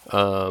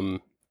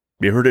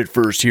 You heard it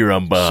first here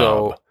on Bob.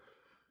 So,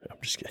 I'm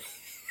just kidding.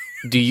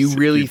 Do you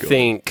really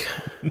think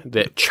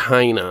that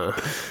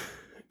China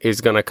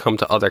is going to come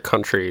to other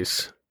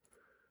countries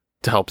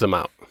to help them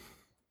out?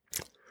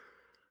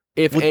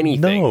 If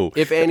anything,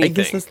 I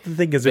guess that's the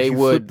thing is they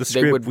would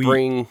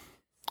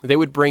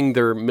bring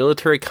their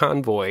military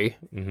convoy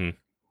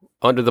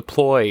under the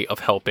ploy of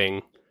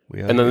helping,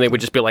 and then they would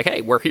just be like,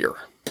 "Hey, we're here.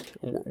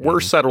 We're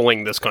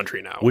settling this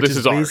country now. Which this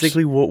is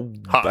basically ours.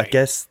 What I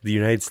guess the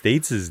United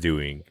States is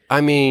doing.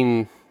 I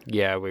mean,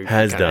 yeah, we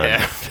has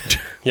done.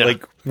 Yeah.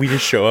 Like we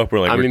just show up.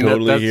 We're like, we're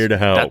totally here to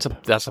help.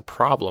 That's a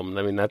problem.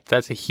 I mean,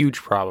 that's a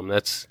huge problem.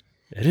 It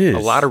is a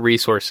lot of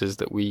resources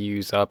that we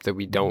use up that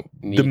we don't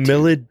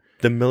need.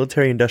 The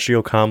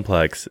military-industrial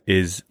complex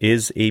is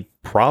a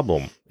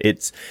problem. I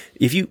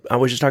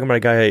was just talking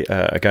about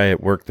a guy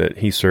at work that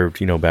he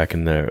served, back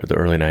in the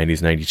early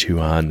 90s,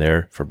 92 on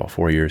there for about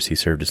 4 years. He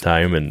served his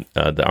time in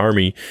the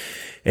Army,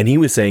 and he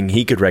was saying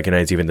he could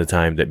recognize even at the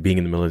time that being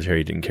in the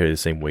military didn't carry the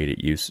same weight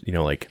it used.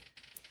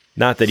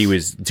 Not that he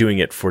was doing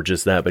it for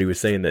just that, but he was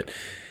saying that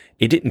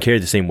it didn't carry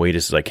the same weight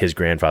as like his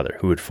grandfather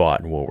who had fought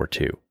in World War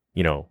II.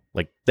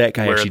 Like that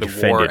guy actually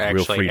defended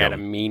real freedom. Had a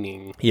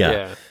meaning.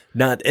 Yeah.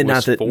 Not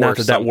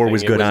that war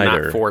was good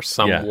either. Not for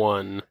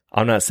someone. Yeah.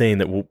 I'm not saying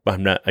that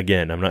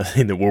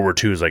saying that World War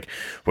II is like,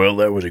 well,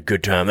 that was a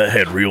good time. That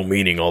had real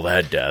meaning, all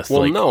that death.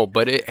 Well, no,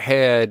 but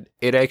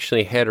it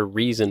actually had a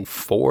reason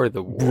for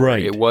the war.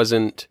 Right. It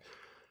wasn't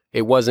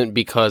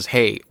because,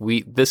 hey,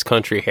 this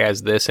country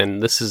has this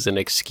and this is an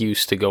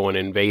excuse to go and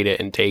invade it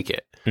and take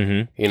it.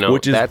 Mm-hmm.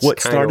 Which is that's what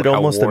started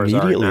almost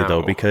immediately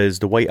though, because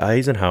Dwight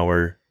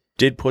Eisenhower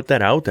did put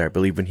that out there. I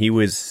believe when he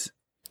was,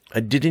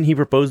 didn't he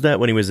propose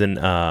that when he was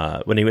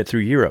when he went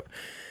through Europe,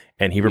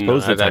 and he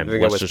proposed the time. I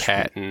think it was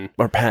Patton.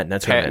 Or Patton,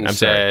 that's Patton right. I'm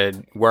said,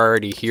 sorry. "We're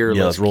already here.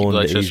 Yeah,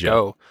 let's just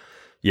go."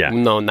 Yeah.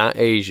 No, not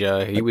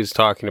Asia. He was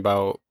talking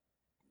about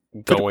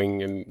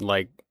going and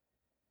like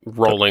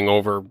rolling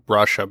over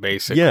Russia,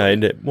 basically. Yeah,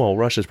 and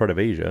Russia's part of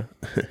Asia.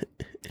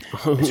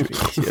 Okay,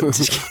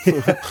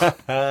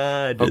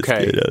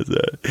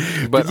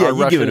 but yeah, are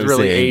Russians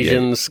really saying,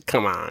 Asians? Yeah.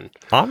 Come on.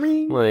 I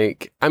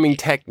mean,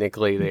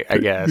 technically, I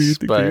guess,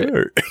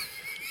 but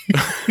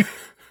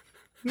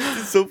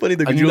it's so funny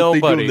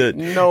that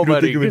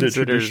nobody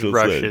considers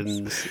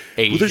Russians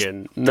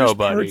Asian.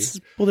 Nobody.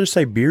 There's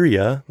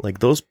Siberia. Like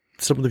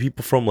some of the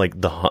people from like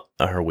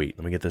wait,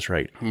 let me get this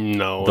right.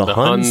 No, the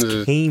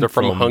Huns came they're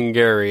from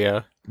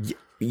Hungary.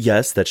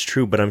 Yes, that's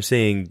true. But I'm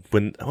saying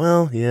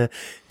Russia's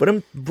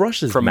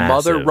from massive.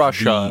 Mother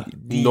Russia.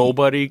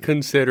 Nobody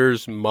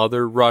considers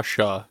Mother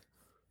Russia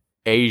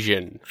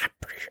Asian.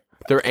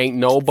 There ain't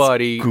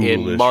nobody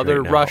in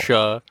Mother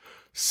Russia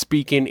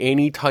speaking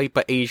any type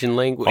of Asian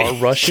language. Are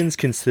Russians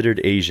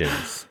considered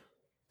Asians?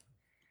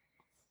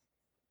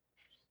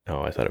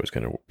 Oh, I thought it was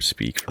going to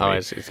speak for me.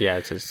 It's just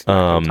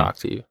talk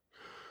to you.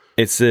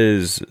 It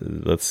says,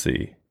 let's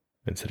see.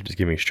 Instead of just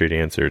giving me a straight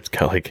answer, it's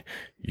kind of like,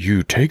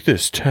 you take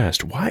this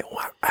test. Why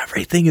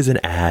everything is an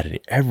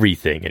ad,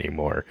 everything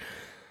anymore.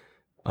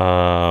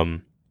 Okay,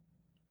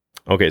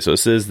 so it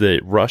says that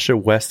Russia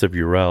west of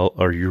Ural,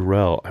 I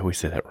always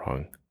say that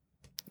wrong.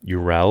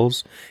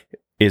 Urals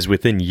is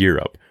within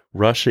Europe.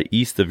 Russia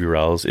east of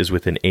Urals is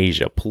within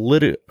Asia.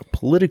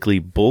 Politically,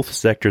 both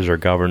sectors are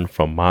governed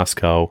from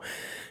Moscow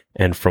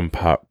and from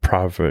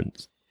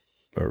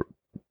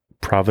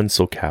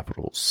provincial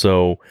capitals.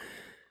 So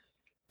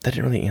that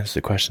didn't really answer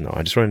the question, though.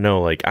 I just want to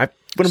know, like, what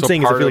I'm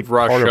saying is, I feel like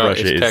part of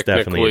Russia is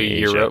definitely in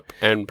Asia. Europe,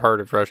 and part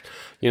of Russia.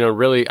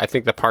 Really, I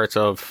think the parts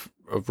of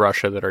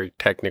Russia that are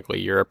technically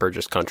Europe are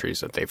just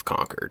countries that they've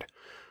conquered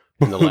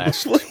in the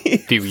last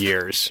few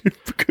years.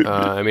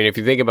 I mean, if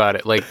you think about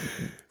it, like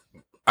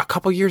a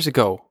couple years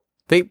ago,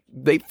 they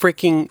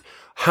freaking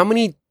how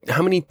many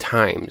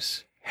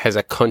times has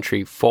a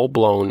country full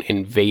blown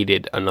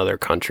invaded another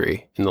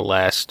country in the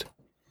last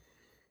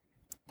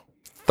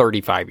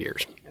 35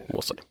 years?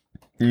 We'll say.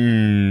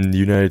 The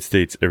United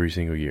States every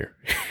single year.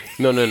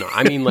 No.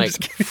 I mean,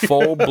 like,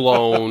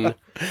 full-blown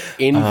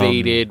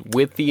invaded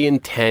with the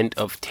intent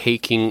of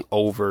taking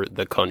over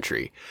the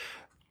country.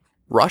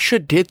 Russia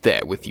did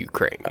that with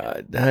Ukraine.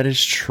 That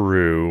is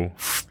true.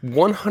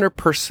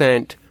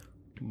 100%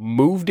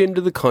 moved into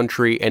the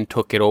country and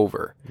took it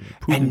over.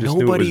 Putin and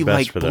nobody,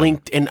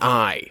 blinked an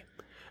eye.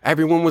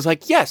 Everyone was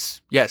like, yes,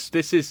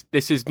 this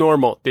is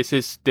normal. This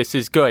is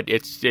good.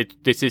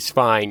 This is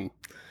fine.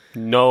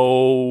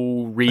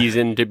 No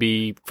reason to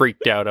be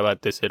freaked out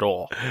about this at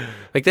all.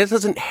 Like, that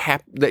doesn't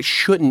happen. That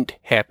shouldn't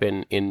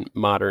happen in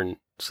modern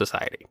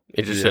society.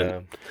 It just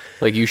shouldn't.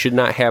 Like, you should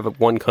not have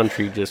one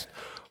country just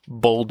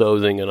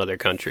bulldozing another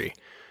country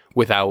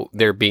without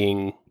there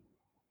being,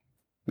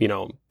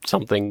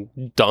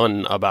 something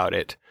done about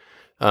it.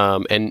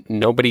 And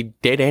nobody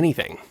did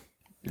anything.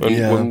 But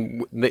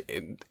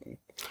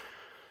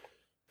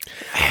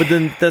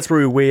then that's where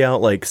we weigh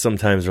out, like,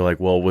 sometimes they're like,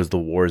 well, was the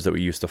wars that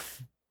we used to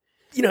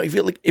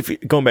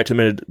if going back to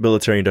the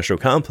military-industrial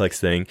complex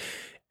thing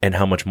and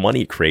how much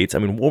money it creates, I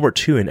mean, World War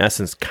II, in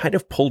essence, kind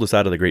of pulled us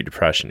out of the Great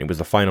Depression. It was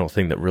the final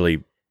thing that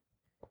really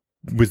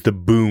was the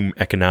boom,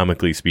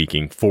 economically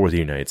speaking, for the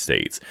United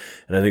States.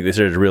 And I think they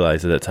started to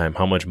realize at that time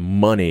how much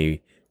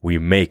money we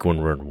make when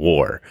we're in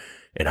war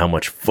and how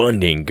much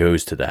funding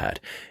goes to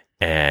that.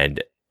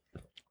 And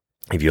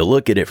if you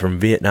look at it from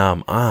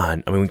Vietnam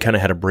on, I mean, we kind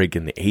of had a break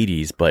in the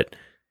 80s, but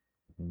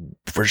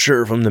for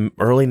sure from the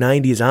early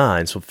 90s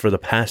on, so for the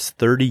past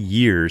 30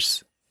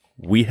 years,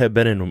 we have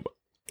been in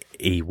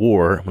a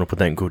war, I'm going to put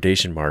that in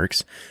quotation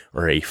marks,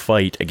 or a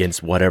fight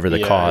against whatever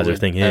the cause or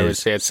thing is. I would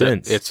say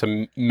it's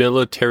a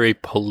military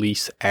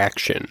police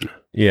action,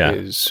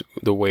 is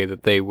the way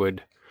that they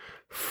would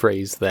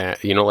phrase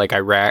that. Like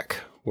Iraq,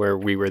 where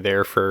we were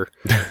there for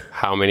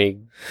how many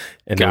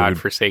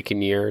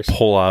godforsaken years.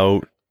 Pull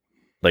out,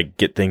 like,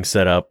 get things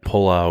set up,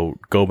 pull out,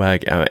 go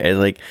back, and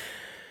like,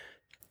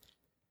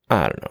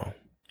 I don't know.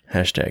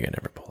 Hashtag I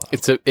never pull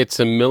out. It's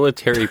a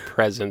military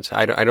presence.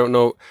 I don't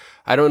know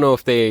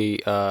if they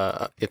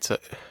I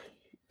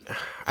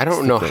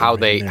don't know how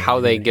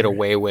they get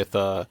away with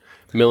a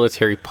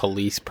military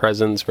police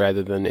presence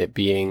rather than it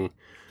being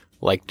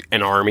like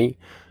an army.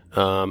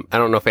 I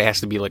don't know if it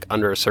has to be like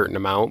under a certain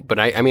amount, but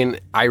I mean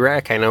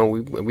Iraq, I know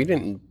we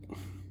didn't,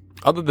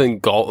 other than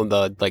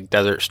the like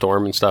Desert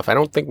Storm and stuff, I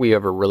don't think we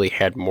ever really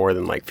had more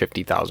than like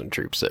 50,000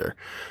 troops there,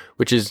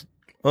 which is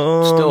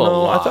still a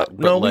lot.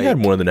 We had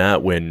more than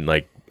that when,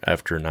 like,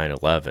 after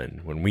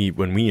 9/11, when we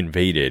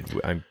invaded.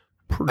 I'm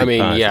pretty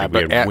positive we had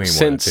way more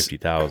than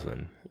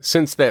 50,000.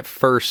 Since that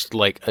first,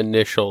 like,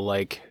 initial,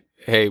 like,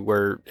 hey,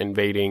 we're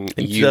invading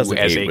you as a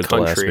country. The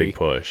last big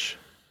push.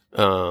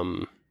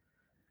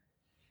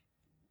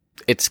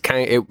 It's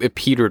it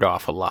petered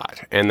off a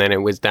lot, and then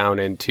it was down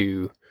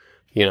into,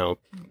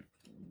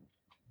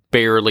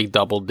 barely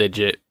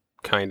double-digit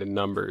kind of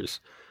numbers,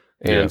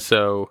 and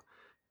so.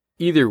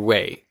 Either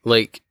way,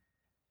 like,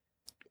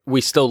 we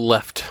still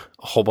left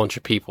a whole bunch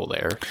of people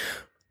there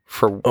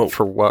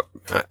For what?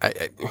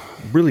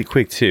 Really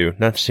quick too,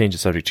 not to change the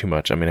subject too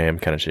much. I mean, I am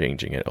kind of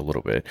changing it a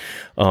little bit.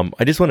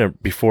 I just want to,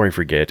 before I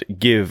forget,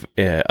 give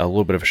a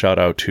little bit of a shout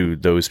out to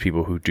those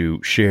people who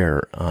do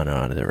share on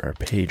our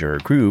page or our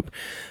group.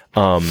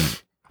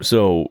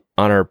 So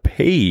on our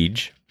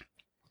page,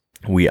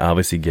 we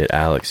obviously get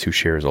Alex, who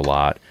shares a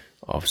lot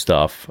of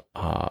stuff.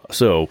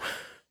 So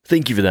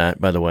thank you for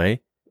that, by the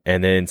way.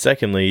 And then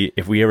secondly,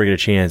 if we ever get a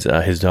chance,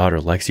 his daughter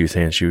Lexi was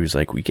saying, she was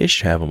like, we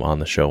should have him on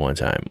the show one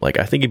time. Like,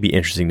 I think it'd be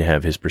interesting to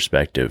have his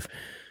perspective.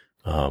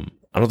 I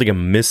don't think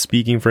I'm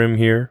misspeaking for him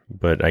here,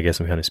 but I guess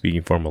I'm kind of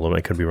speaking for him a little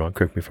bit. I could be wrong.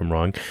 Correct me if I'm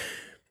wrong.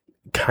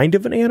 Kind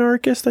of an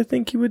anarchist. I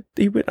think he would,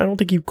 I don't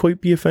think he'd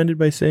quite be offended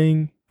by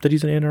saying that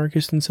he's an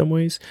anarchist in some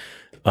ways.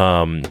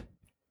 In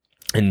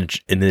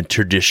the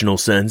traditional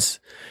sense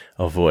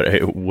of what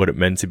it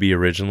meant to be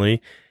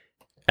originally.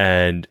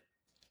 And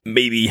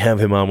maybe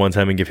have him on one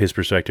time and give his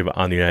perspective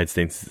on the United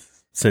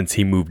States since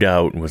he moved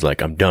out and was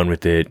like, I'm done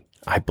with it.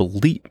 I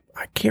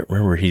can't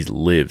remember where he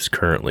lives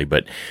currently,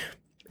 but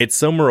it's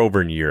somewhere over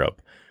in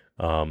Europe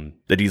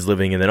that he's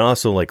living. And then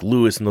also like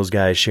Lewis and those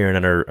guys sharing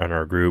on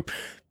our group.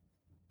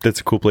 That's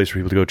a cool place for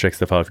people to go check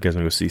stuff out if you guys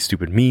want to go see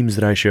stupid memes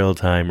that I share all the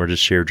time or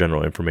just share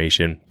general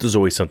information. There's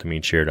always something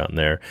being shared on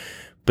there.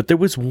 But there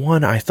was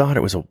one, I thought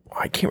it was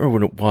I can't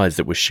remember what it was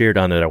that was shared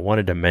on that I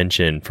wanted to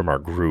mention from our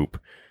group.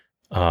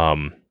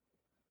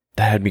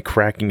 That had me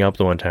cracking up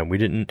the one time. I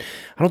don't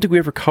think we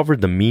ever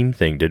covered the meme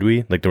thing, did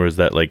we? Like there was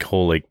that like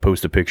whole like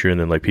post a picture and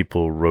then like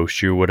people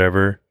roast you or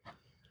whatever. I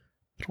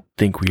don't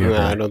think we ever.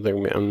 I don't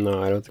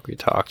think we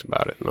talked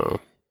about it. No.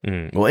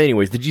 Well,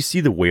 anyways, did you see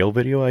the whale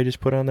video I just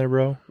put on there,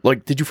 bro?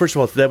 Like, did you, first of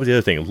all, that was the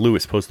other thing.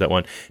 Lewis posted that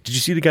one. Did you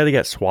see the guy that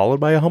got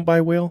swallowed by a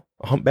humpback whale?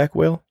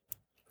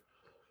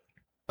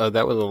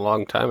 That was a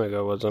long time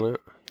ago, wasn't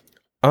it?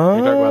 You're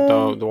talking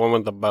about the one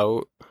with the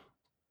boat?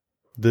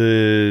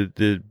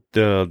 The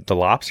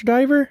lobster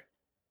diver?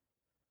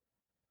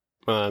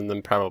 And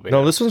then probably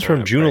no. This one's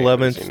from June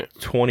 11th,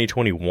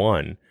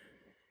 2021.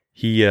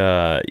 He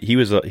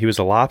was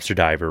a lobster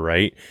diver,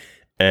 right?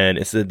 And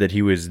it said that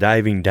he was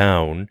diving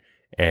down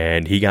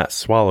and he got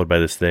swallowed by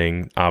this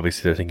thing.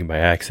 Obviously, they're thinking by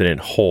accident.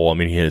 Whole. I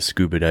mean, he had his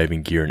scuba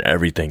diving gear and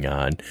everything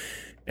on,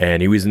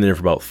 and he was in there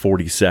for about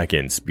 40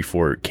 seconds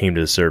before it came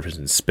to the surface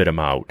and spit him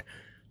out.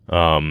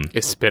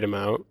 It spit him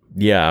out.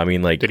 Yeah, I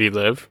mean, like, did he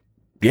live?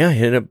 Yeah,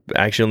 he ended up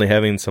actually only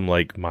having some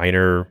like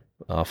minor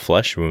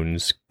flesh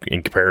wounds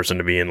in comparison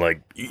to being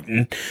like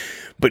eaten.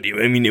 But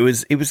I mean, it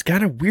was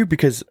kind of weird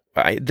because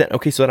so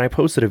then I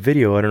posted a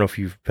video. I don't know if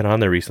you've been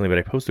on there recently, but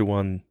I posted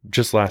one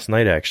just last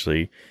night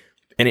actually,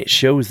 and it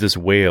shows this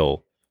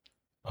whale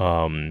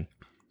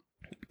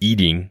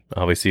eating,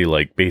 obviously,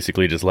 like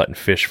basically just letting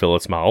fish fill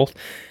its mouth.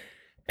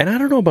 And I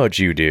don't know about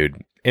you,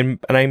 dude. And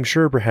I'm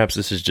sure perhaps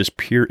this is just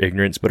pure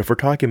ignorance, but if we're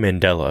talking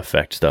Mandela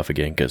effect stuff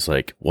again, because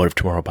like, what if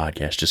Tomorrow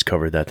Podcast just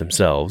covered that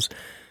themselves?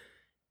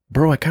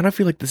 Bro, I kind of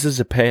feel like this is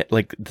a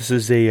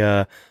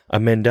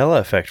Mandela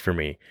effect for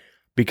me,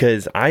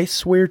 because I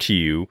swear to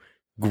you,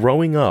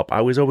 growing up,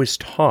 I was always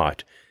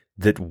taught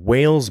that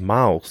whales'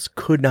 mouths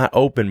could not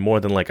open more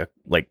than like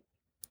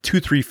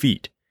 2-3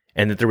 feet,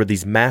 and that there were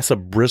these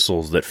massive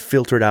bristles that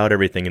filtered out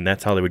everything, and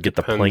that's how they would get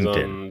the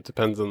plankton.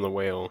 Depends on the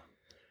whale.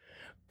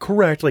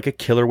 Correct, like a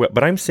killer whale.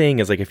 But I'm saying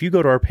is like if you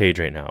go to our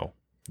page right now,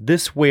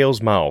 this whale's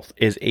mouth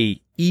is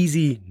a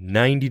easy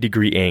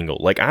 90-degree angle.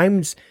 Like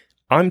I'm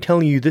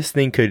telling you, this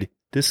thing could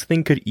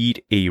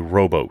eat a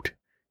rowboat,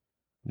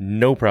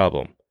 no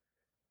problem.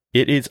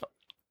 It is.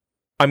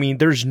 I mean,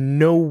 there's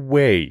no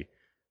way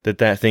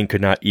that thing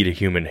could not eat a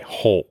human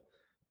whole,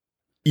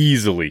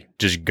 easily,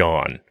 just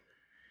gone.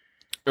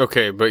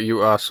 Okay, but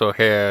you also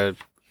had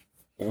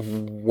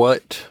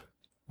what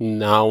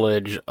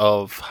knowledge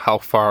of how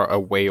far a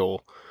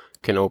whale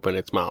can open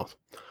its mouth,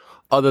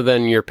 other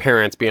than your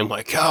parents being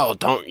like, "Oh,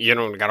 you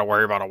don't got to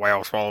worry about a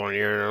whale swallowing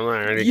you.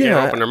 You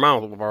can't open their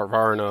mouth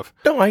far enough."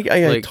 No,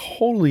 I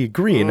totally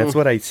agree, and that's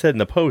what I said in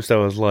the post. I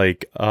was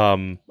like,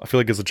 I feel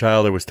like as a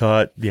child, I was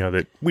taught,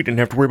 that we didn't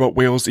have to worry about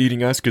whales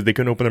eating us because they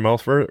couldn't open their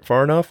mouth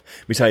far enough.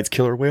 Besides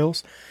killer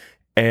whales,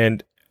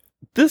 and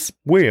this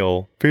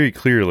whale very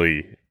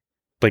clearly,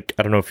 like,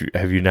 I don't know if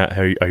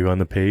are you on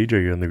the page?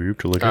 Are you on the group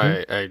to look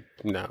at it?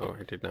 No,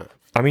 I did not.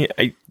 I mean,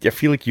 I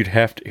feel like you'd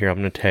have to. Here, I'm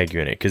going to tag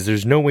you in it because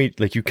there's no way.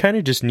 Like, you kind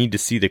of just need to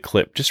see the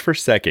clip just for a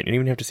second. You don't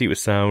even have to see it with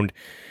sound.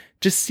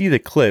 Just see the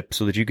clip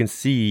so that you can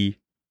see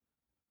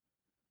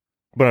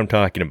what I'm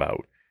talking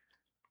about.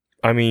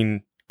 I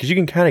mean, because you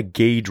can kind of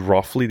gauge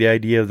roughly the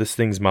idea of this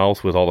thing's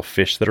mouth with all the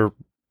fish that are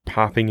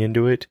popping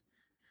into it.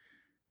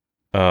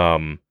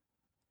 And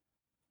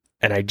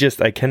I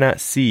cannot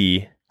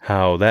see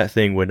how that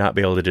thing would not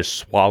be able to just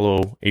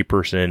swallow a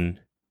person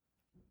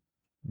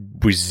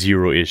with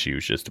zero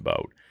issues, just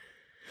about.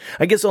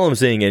 I guess all I'm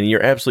saying, and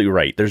you're absolutely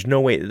right, there's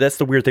no way. That's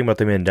the weird thing about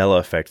the Mandela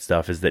effect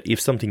stuff, is that if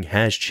something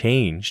has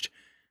changed,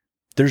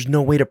 there's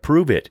no way to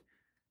prove it.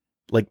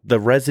 Like, the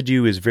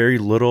residue is very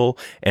little,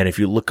 and if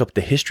you look up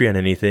the history on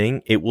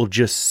anything, it will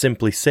just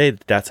simply say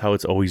that that's how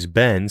it's always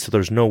been, so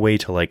there's no way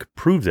to, like,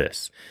 prove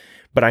this.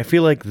 But I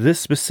feel like this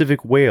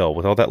specific whale,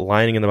 with all that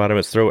lining in the bottom of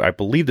its throat, I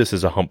believe this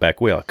is a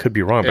humpback whale. I could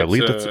be wrong, but I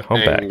believe that's a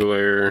humpback.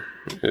 Angler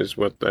is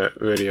what that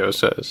video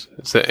says.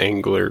 It's an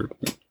angler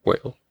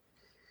whale.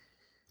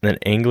 An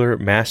angler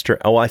master.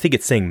 Oh, I think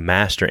it's saying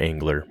master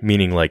angler,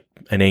 meaning like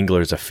an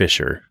angler is a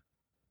fisher.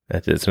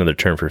 That's another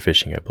term for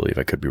fishing, I believe.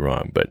 I could be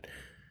wrong, but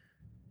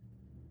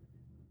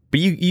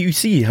you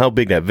see how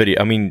big that video.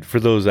 I mean,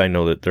 for those I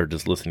know that they're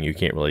just listening, you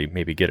can't really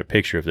maybe get a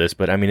picture of this,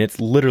 but I mean, it's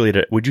literally.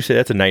 Would you say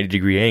that's a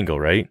 90-degree angle,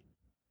 right?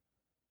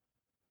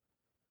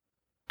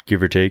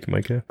 Give or take,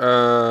 Micah.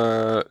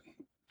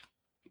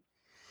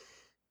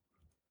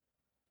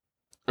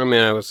 I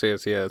mean, I would say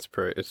it's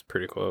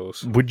pretty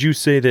close. Would you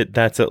say that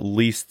that's at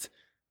least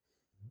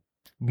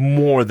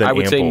more than I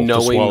would say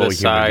knowing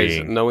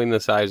the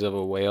size of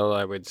a whale,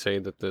 I would say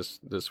that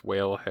this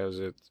whale has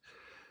its.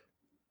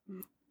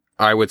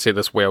 I would say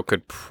this whale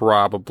could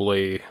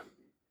probably.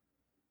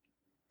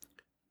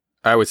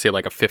 I would say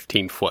like a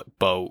 15-foot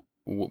boat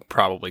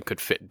probably could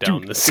fit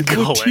down the skull.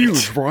 It looks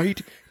huge, right?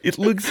 It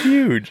looks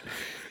huge.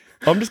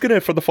 I'm just gonna,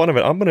 for the fun of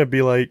it, I'm gonna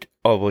be like,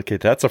 oh, okay,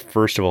 that's a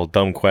first of all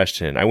dumb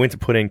question. I went to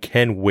put in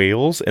Ken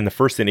Wales, and the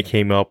first thing that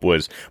came up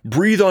was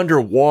breathe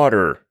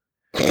underwater.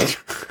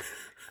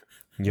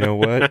 You know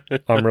what?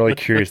 I'm really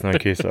curious now in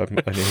case I'm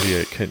an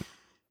idiot. Can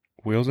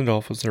whales and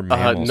dolphins are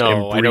mammals?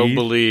 No, I don't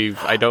believe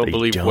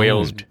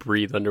whales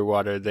breathe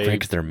underwater. They're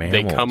mammals.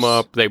 They come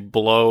up, they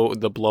blow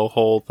the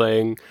blowhole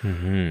thing.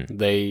 Mm-hmm.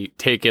 They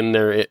take in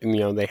their,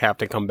 they have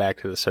to come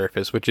back to the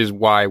surface, which is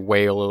why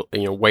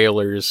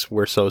whalers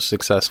were so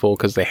successful,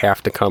 because they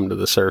have to come to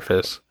the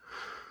surface.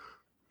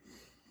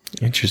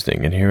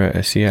 Interesting. And here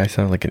I see I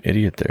sound like an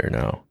idiot there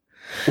now.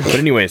 But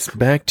anyways,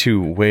 back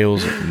to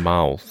whales'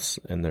 mouths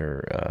and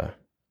their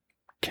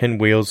can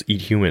whales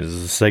eat humans? This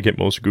is the second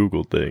most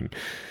Googled thing.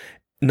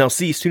 Now,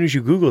 see, as soon as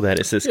you Google that,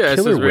 it says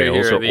killer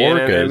whales or the orcas.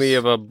 The anatomy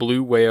of a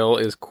blue whale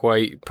is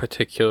quite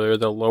particular.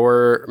 The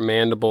lower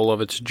mandible of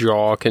its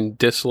jaw can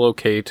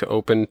dislocate to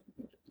open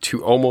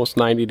to almost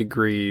 90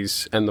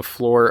 degrees, and the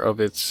floor of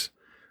its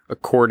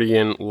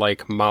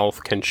accordion-like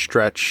mouth can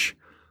stretch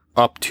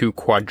up to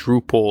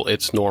quadruple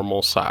its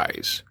normal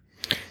size.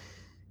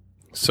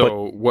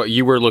 So what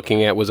you were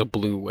looking at was a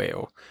blue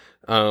whale.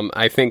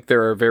 I think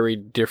there are very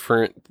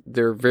different.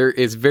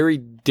 It's very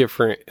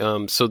different.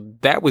 So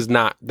that was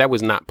not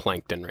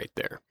plankton right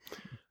there.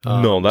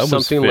 No, that was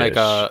something fish.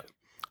 like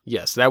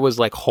yes, that was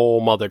like whole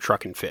mother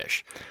trucking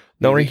fish.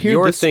 Now right here,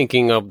 you're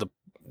thinking of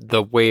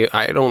the whale.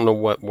 I don't know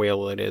what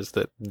whale it is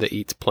that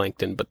eats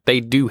plankton, but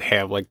they do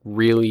have like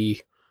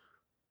really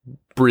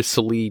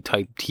bristly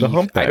type teeth.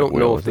 I don't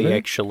know if they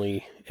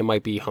actually. It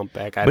might be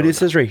humpback. But it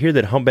says right here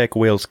that humpback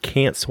whales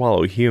can't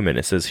swallow human.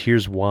 It says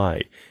here's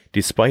why.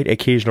 Despite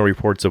occasional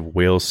reports of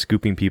whales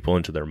scooping people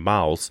into their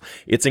mouths,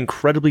 it's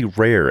incredibly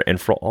rare,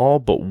 and for all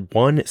but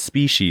one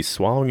species,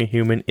 swallowing a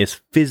human is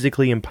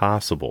physically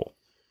impossible.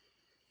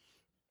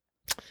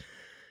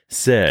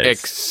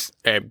 Says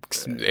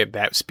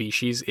that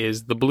species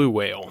is the blue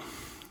whale.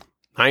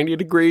 90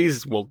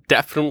 degrees will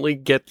definitely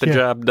get the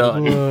job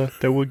done.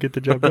 That will get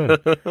the job done.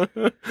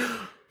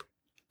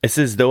 It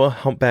says though a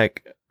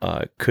humpback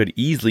could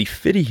easily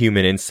fit a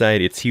human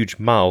inside its huge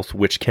mouth,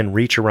 which can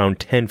reach around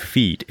 10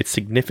 feet, it's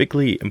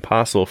significantly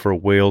impossible for a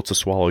whale to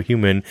swallow a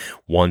human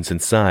once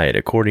inside,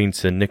 according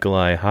to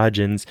Nikolai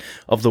Hodgins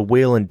of the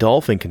Whale and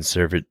Dolphin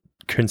Conservation,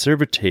 a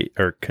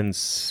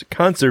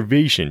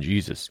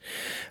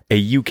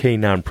UK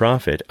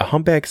nonprofit. A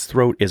humpback's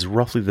throat is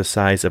roughly the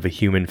size of a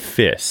human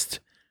fist.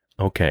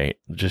 Okay,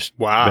 just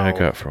back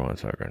up for 1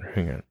 second.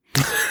 Hang on.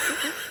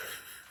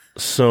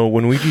 So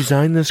when we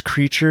designed this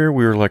creature,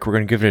 we were like, we're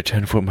going to give it a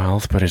 10-foot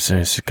mouth, but its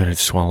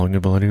swallowing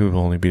ability will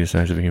only be the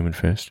size of a human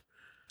fist.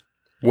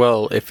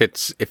 Well, if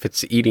it's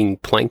eating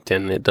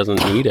plankton, it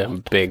doesn't need a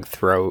big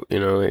throat.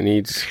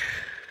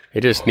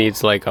 It just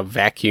needs like a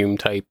vacuum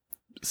type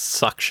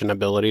suction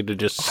ability to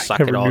just suck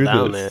it all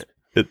down there.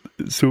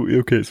 So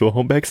a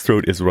humpback's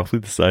throat is roughly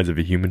the size of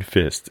a human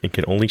fist and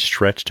can only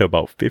stretch to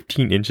about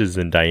 15 inches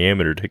in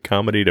diameter to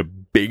accommodate a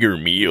bigger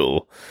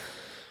meal.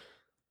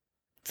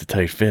 It's a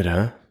tight fit,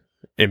 huh?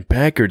 In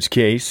Packard's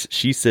case,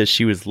 she says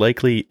she was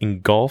likely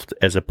engulfed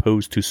as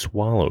opposed to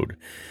swallowed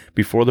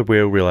before the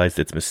whale realized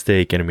its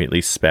mistake and immediately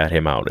spat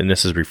him out. And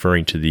this is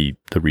referring to the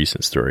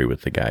recent story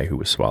with the guy who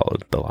was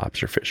swallowed, the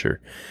lobster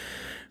fisher.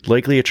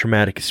 Likely a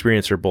traumatic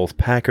experience for both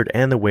Packard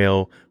and the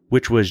whale,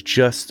 which was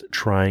just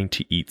trying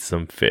to eat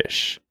some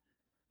fish.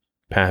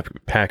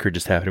 Packard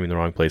just happened to be in the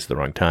wrong place at the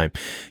wrong time.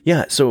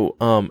 Yeah, so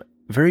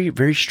very,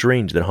 very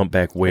strange that a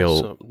humpback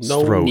whale's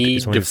throat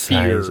is only the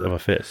size of a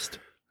fist.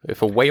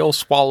 If a whale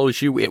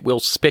swallows you, it will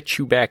spit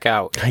you back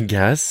out. I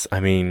guess. I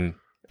mean,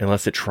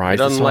 unless it tries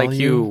to swallow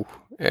you.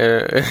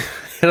 It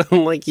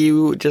doesn't like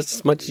you just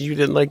as much as you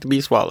didn't like to be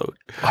swallowed.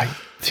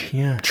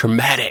 Yeah.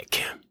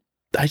 Traumatic.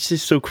 That's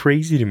just so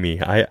crazy to me.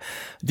 But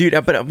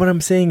what I'm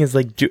saying is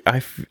like,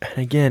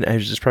 again,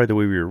 it's just probably the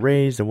way we were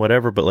raised and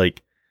whatever, but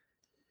like,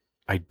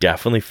 I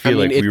definitely feel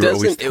like we were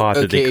always taught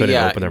that they couldn't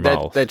open their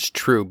mouth. That's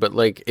true, but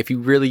like, if you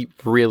really,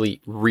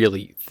 really,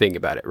 really think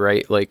about it,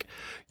 right? Like,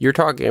 you're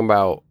talking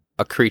about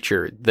a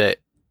creature that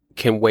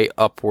can weigh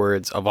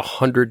upwards of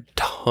 100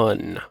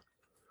 ton,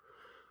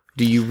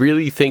 do you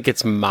really think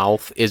its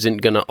mouth isn't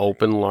going to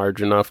open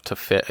large enough to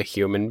fit a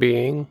human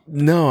being?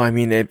 No, I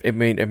mean it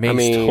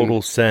makes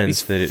total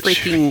sense that it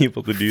should be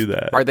able to do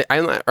that. Are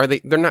they?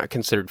 They're not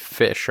considered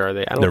fish, are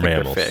they? I don't think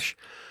mammals. they're fish.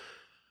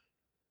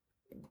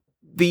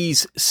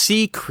 These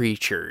sea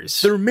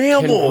creatures, They're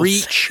mammals. Can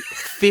reach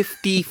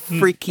 50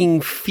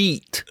 freaking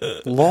feet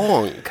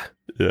long.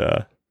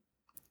 Yeah,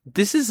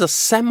 This is a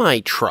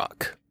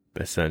semi-truck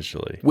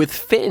essentially. with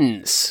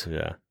fins.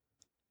 Yeah.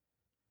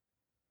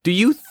 Do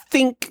you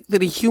think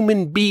that a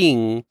human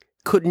being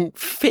couldn't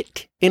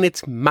fit in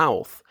its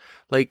mouth?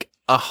 Like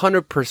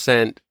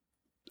 100%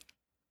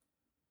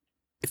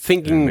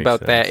 thinking makes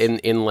about that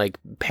sense. in like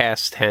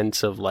past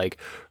tense of like,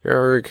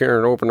 you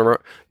can't open the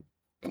mouth.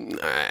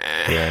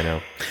 Yeah, I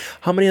know.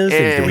 How many other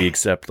things do we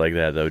accept like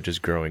that though?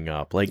 Just growing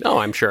up, like No,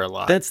 I'm sure a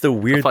lot. that's the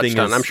weird thing.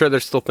 Is, I'm sure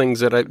there's still things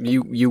that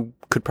you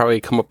could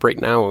probably come up right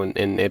now,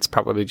 and it's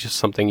probably just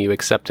something you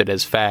accepted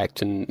as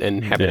fact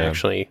and haven't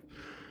actually.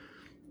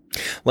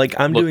 like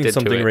I'm looked doing into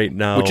something it, right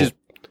now. which is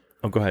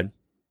oh, go ahead.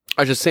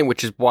 I was just saying,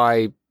 which is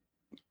why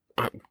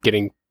I'm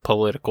getting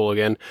political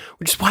again.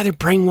 Which is why they're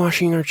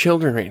brainwashing our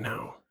children right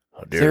now.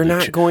 They're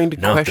not going to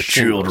not the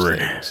question those children.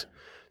 things.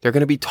 They're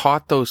going to be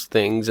taught those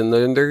things, and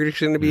then they're just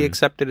going to be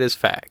accepted as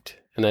fact.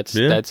 And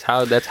that's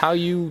how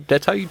you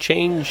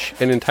change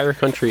an entire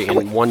country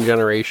in one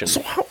generation.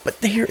 So how? But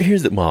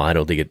here's the. Well, I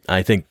don't think it.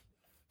 I think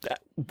that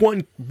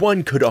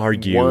one could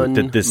argue One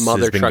that this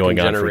mother has been trucking going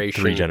on for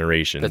generation. 3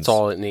 generations. That's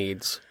all it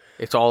needs.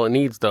 It's all it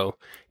needs, though.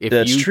 If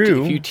That's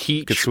true. If you Could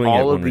teach swing it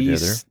all of one way or the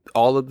these,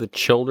 all of the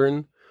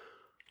children,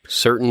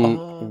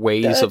 certain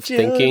ways of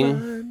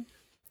thinking,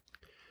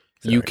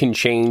 you can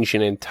change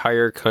an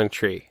entire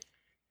country,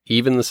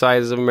 even the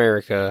size of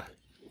America,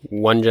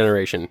 one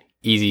generation,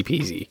 easy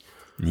peasy.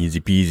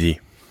 Easy peasy,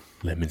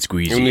 lemon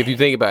squeezy. I mean, if you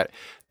think about it,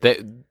 that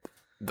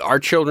our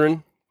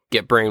children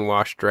get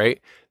brainwashed,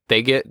 right?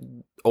 They get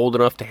old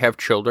enough to have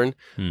children.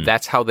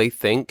 That's how they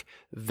think.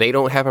 They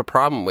don't have a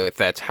problem with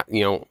that's how,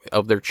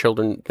 of their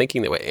children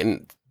thinking that way.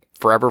 And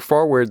forever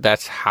forward,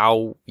 that's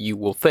how you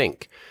will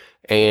think.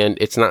 And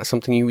it's not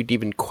something you would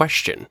even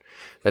question.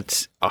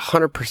 That's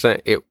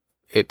 100%.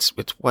 It's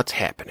what's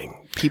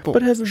happening. People,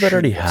 But hasn't that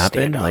already should happened?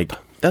 stand up. Like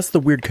that's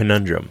the weird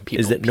conundrum.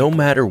 is that no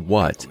matter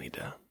what,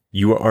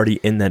 you are already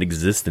in that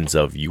existence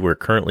of. You are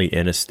currently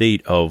in a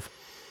state of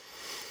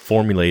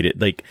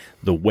formulated. Like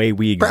the way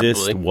we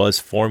exist Probably. was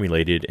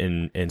formulated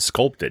and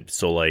sculpted.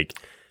 So like.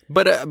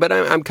 But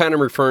I'm kind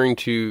of referring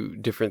to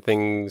different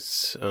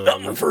things.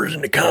 I'm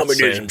referring to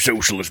communism,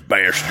 socialist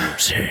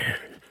bastards.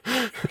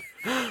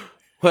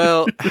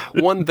 Well,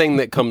 one thing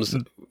that comes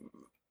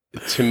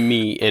to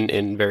me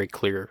in very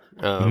clear.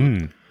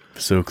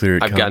 So clear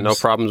it I've comes. got no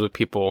problems with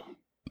people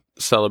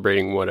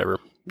celebrating whatever.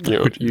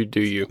 You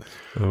do you.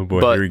 Oh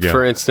boy, But here we go.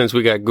 for instance,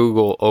 we got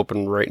Google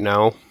open right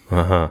now,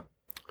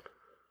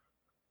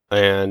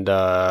 and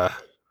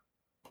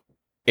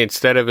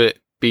instead of it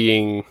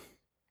being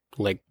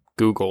like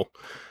Google,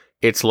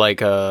 it's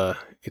like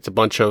it's a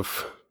bunch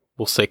of,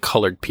 we'll say,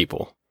 colored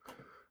people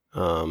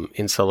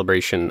in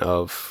celebration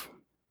of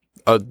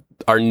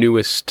our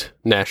newest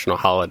national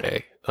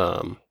holiday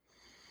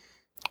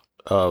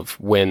of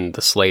when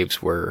the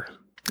slaves were.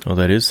 Oh,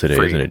 that is today,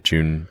 free. isn't it?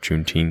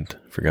 Juneteenth.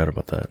 Forgot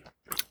about that.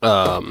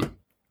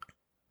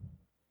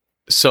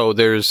 So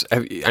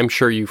I'm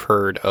sure you've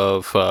heard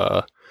of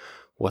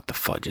what the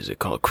fudge is it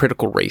called?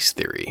 Critical race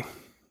theory.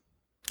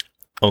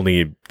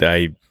 Only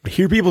I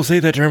hear people say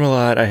that term a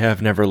lot. I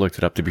have never looked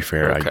it up, to be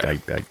fair. Okay.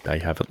 I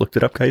haven't looked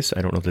it up, guys.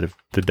 I don't know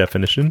the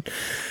definition.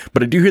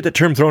 But I do hear that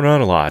term thrown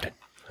around a lot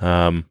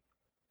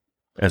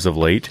as of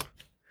late.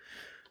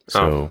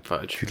 So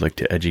fudge. if you'd like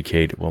to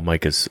educate, well,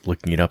 Mike is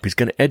looking it up. He's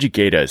going to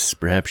educate us.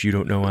 Perhaps you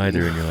don't know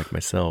either, and you're like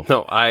myself.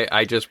 No,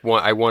 I just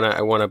want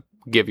to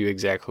give you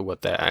exactly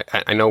what that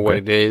I know what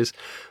it is.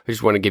 I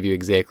just want to give you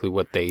exactly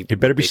what they. It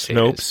better be they say it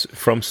is. Snopes,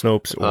 from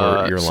Snopes,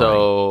 or you're lying.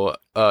 So,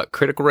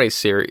 critical race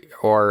theory,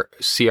 or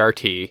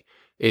CRT,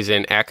 is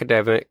an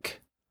academic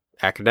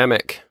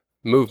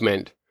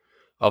movement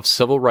of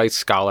civil rights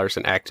scholars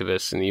and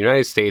activists in the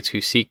United States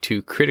who seek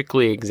to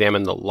critically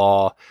examine the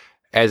law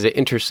as it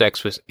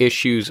intersects with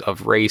issues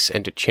of race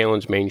and to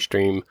challenge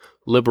mainstream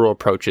liberal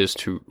approaches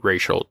to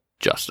racial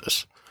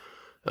justice.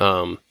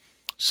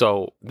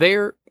 So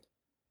they're,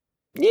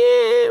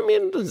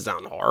 it doesn't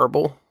sound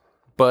horrible,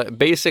 but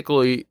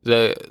basically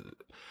the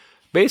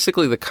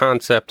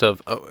concept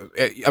of,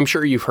 I'm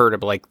sure you've heard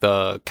of like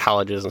the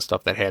colleges and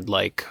stuff that had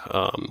like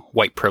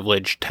white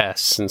privilege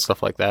tests and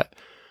stuff like that.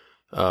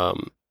 I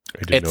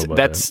didn't know about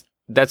that.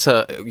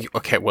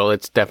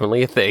 It's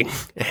definitely a thing.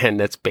 And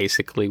that's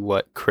basically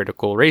what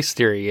critical race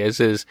theory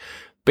is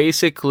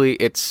basically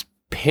it's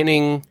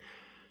pinning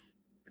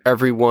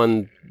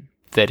everyone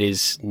that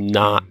is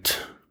not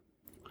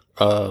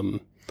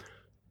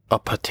a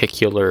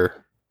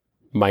particular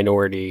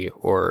minority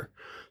or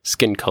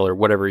skin color,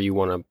 however you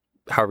want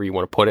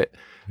to put it,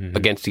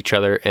 against each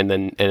other, and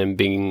then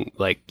being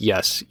like,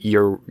 yes,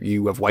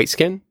 you have white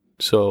skin,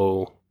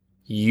 so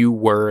you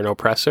were an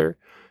oppressor,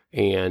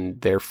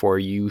 and therefore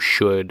you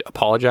should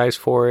apologize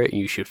for it.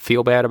 You should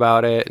feel bad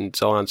about it, and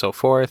so on and so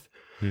forth.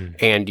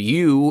 And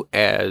you,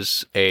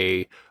 as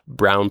a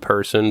brown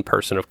person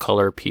of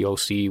color,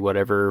 POC,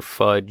 whatever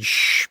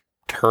fudge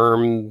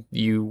term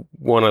you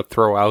want to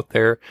throw out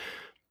there,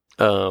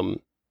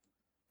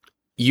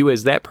 you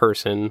as that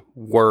person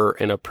were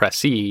an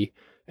oppressee,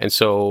 and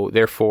so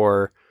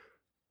therefore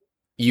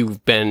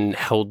you've been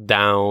held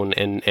down,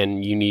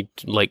 and you need,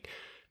 like,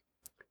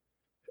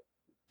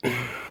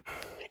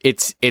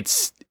 it's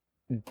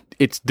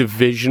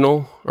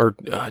divisional, or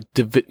not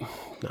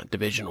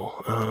divisional.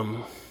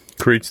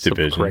 Creates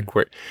division. Correct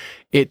word.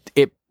 It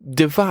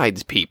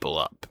divides people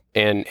up,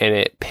 and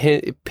it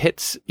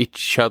pits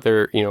each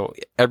other,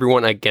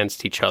 everyone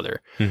against each other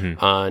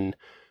on,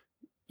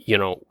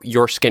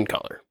 your skin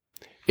color.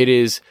 It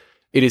is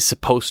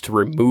supposed to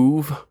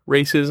remove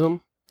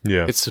racism.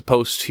 Yeah. It's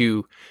supposed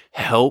to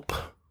help.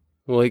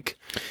 Like,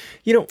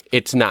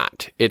 it's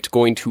not. It's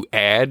going to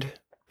add,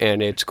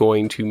 and it's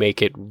going to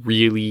make it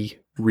really,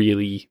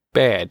 really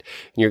bad.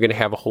 And you're going to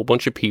have a whole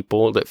bunch of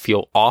people that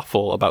feel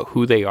awful about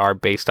who they are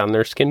based on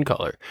their skin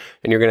color.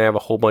 And you're going to have a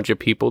whole bunch of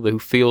people who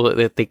feel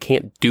that they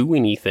can't do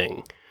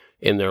anything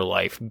in their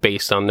life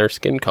based on their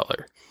skin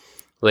color.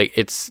 Like,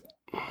 it's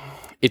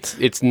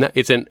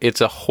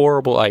a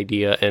horrible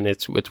idea, and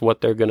it's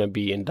what they're going to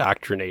be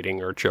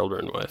indoctrinating our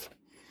children with.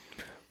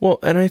 Well,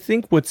 and I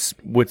think what's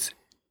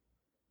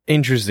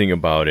interesting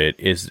about it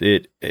is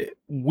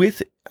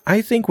with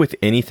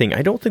anything,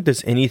 I don't think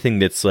there's anything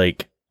that's,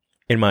 like,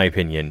 in my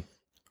opinion,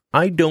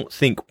 I don't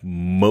think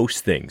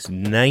most things,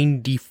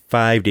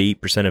 95 to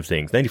 8% of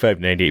things,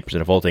 95 to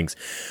 98% of all things,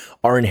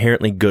 are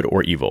inherently good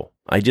or evil.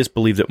 I just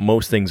believe that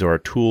most things are a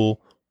tool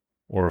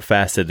or a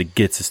facet that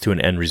gets us to an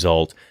end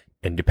result,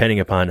 and depending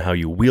upon how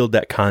you wield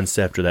that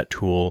concept or that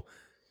tool,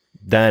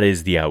 that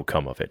is the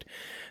outcome of it.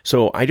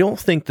 So I don't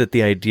think that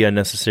the idea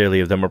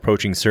necessarily of them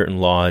approaching certain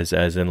laws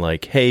as in,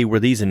 like, hey,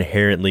 were these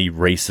inherently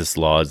racist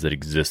laws that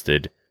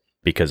existed?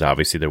 Because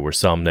obviously there were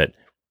some that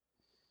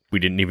we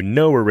didn't even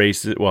know were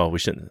racist. Well, we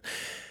shouldn't.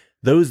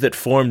 Those that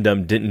formed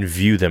them didn't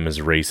view them as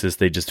racist.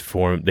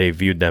 They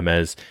viewed them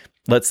as,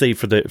 let's say,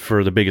 for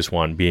the biggest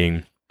one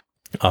being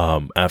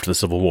after the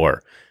Civil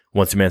War,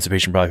 once the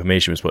Emancipation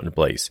Proclamation was put into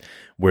place,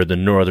 where the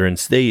northern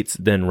states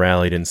then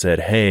rallied and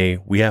said, hey,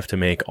 we have to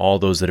make all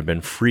those that have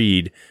been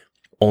freed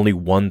only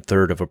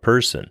 1/3 of a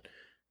person,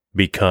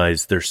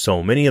 because there's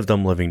so many of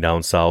them living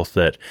down south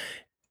that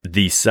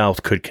the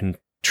South could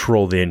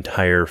control the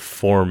entire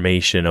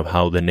formation of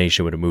how the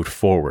nation would have moved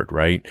forward,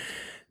 right?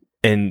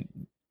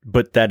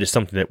 But that is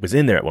something that was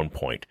in there at one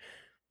point.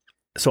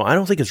 So I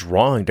don't think it's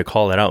wrong to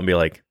call that out and be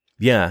like,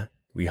 yeah,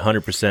 we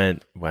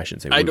 100%. Well, I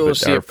shouldn't say. I don't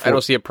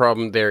see a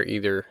problem there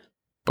either.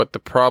 But the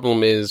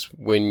problem is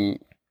when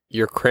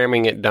you're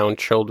cramming it down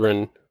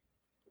children's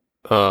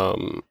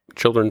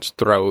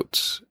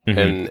throats,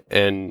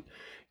 and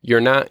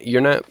you're not.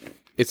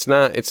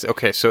 It's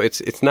okay. So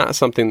it's not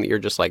something that you're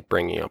just, like,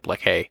 bringing up,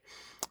 like, hey,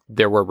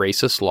 there were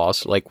racist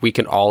laws. Like, we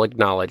can all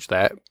acknowledge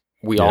that.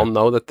 We all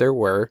know that there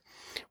were.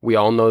 We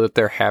all know that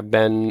there have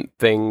been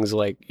things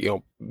like,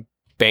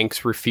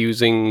 banks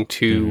refusing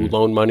to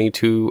loan money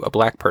to a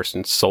black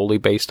person solely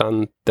based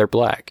on their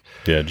black.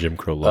 Yeah, Jim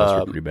Crow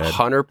laws were pretty bad.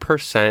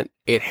 100%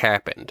 it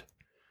happened.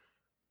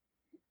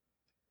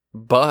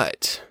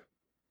 But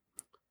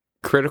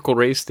critical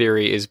race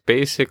theory is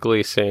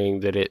basically saying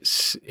that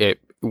it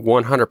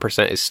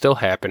 100% is still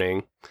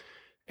happening,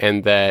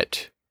 and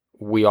that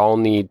we all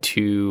need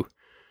to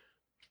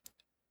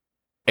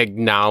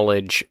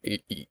acknowledge,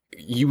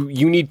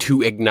 you need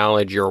to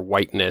acknowledge your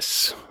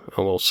whiteness,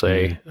 I will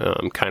say,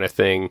 kind of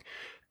thing.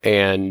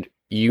 And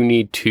you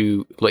need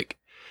to, like,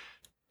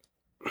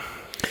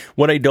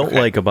 what I don't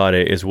like about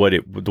it is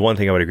the one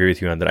thing I would agree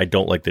with you on that I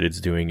don't like that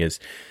it's doing is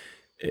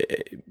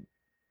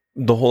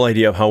the whole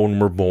idea of how when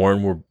we're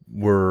born,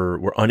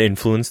 we're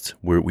uninfluenced.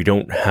 We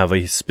don't have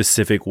a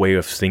specific way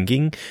of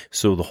thinking.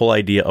 So the whole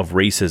idea of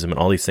racism and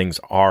all these things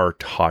are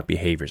taught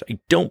behaviors. I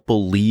don't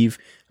believe,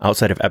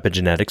 outside of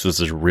epigenetics, which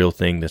is a real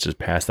thing that's just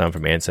passed down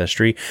from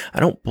ancestry,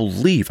 I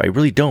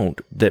really don't,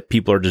 that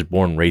people are just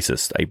born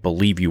racist. I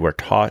believe you are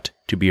taught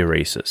to be a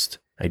racist.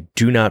 I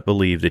do not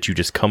believe that you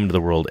just come to the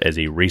world as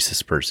a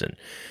racist person,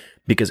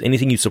 because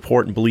anything you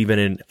support and believe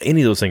in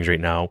any of those things right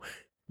now,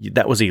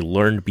 that was a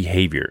learned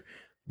behavior.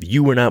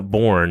 You were not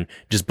born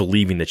just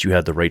believing that you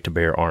had the right to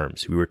bear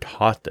arms. We were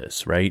taught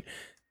this, right?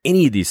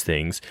 Any of these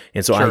things.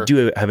 And so I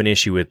do have an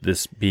issue with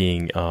this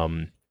being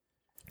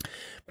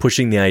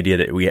pushing the idea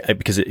that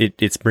because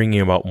it's bringing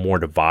about more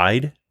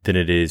divide than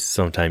it is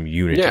sometimes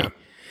unity. Yeah.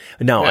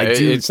 Now, I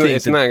do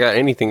it's not got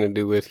anything to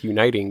do with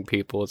uniting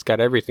people. It's got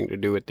everything to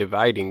do with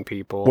dividing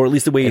people. Or at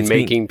least the way it's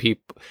making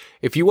people...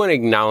 If you want to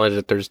acknowledge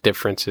that there's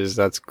differences,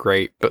 that's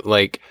great. But,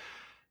 like...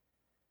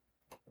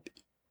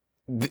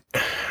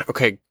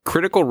 Okay,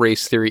 critical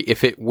race theory,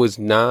 if it was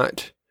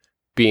not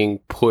being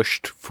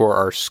pushed for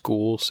our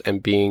schools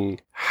and being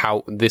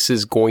how this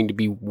is going to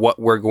be what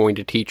we're going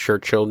to teach our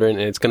children,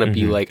 and it's going to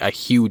be like a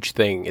huge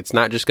thing. It's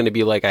not just going to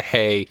be like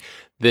hey,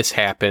 this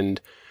happened,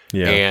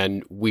 Yeah.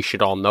 and we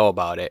should all know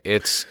about it.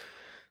 It's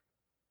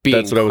being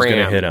That's what I was going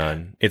to crammed. hit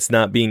on. It's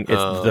not being,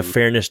 the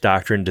fairness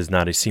doctrine does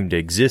not seem to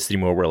exist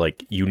anymore, where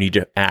like you need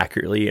to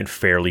accurately and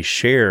fairly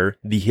share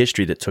the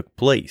history that took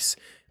place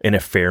in a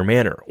fair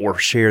manner, or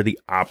share the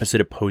opposite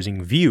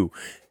opposing view.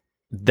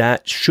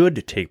 That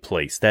should take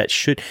place. That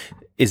should,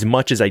 as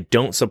much as I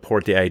don't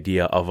support the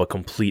idea of a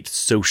complete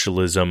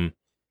socialism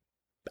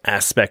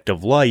aspect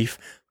of life,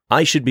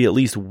 I should be at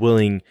least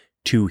willing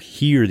to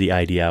hear the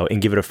idea out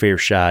and give it a fair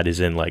shot, as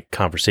in like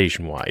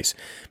conversation wise.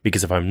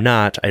 Because if I'm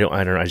not, I don't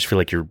know. I just feel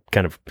like you're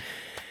kind of,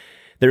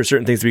 there are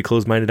certain things to be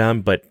closed-minded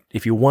on, but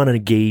if you want to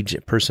engage a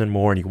person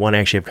more and you want to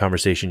actually have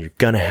conversation, you're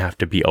going to have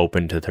to be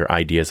open to their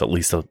ideas, at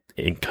least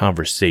in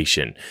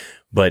conversation.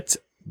 But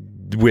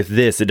with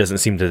this, it doesn't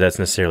seem that that's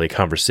necessarily a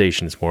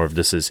conversation. It's more of,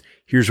 this is,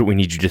 here's what we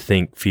need you to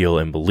think, feel,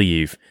 and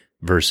believe,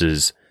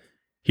 versus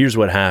here's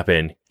what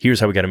happened. Here's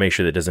how we got to make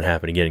sure that doesn't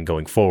happen again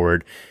going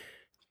forward.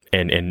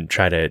 And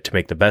try to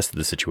make the best of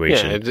the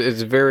situation. Yeah,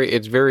 it's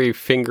very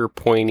finger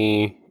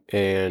pointy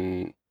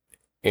and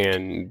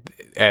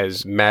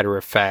as matter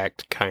of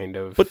fact kind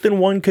of. But then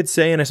one could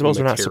say, and I suppose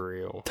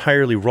material. we're not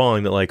entirely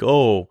wrong, that like,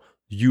 oh,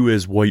 you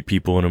as white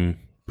people, and I'm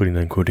putting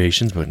that in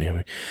quotations, but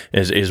anyway,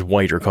 as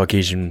white or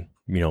Caucasian,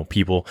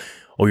 people,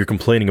 oh, you're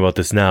complaining about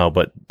this now,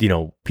 but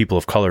people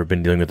of color have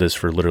been dealing with this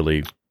for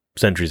literally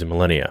centuries and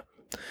millennia.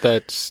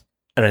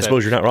 And I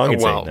suppose you're not wrong in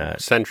saying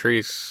that.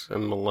 Centuries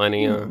and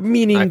millennia.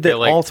 Meaning that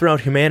like, all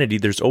throughout humanity,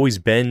 there's always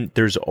been.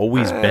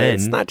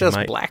 It's not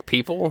just black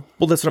people.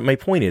 Well, that's what my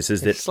point is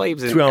that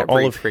slaves throughout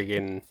all of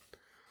friggin'.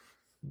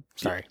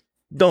 Sorry.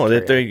 No, I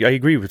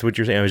agree with what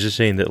you're saying. I was just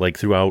saying that like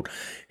throughout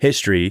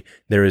history,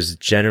 there is,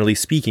 generally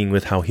speaking,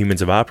 with how humans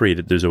have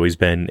operated, there's always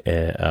been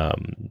a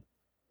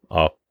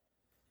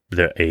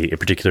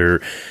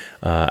particular,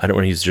 I don't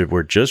want to use the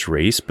word just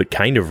race, but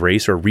kind of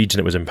race or region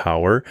that was in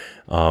power,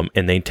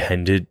 and they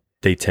tend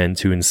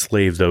to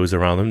enslave those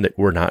around them that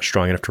were not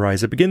strong enough to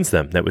rise up against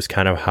them. That was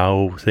kind of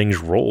how things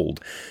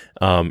rolled.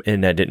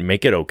 And that didn't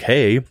make it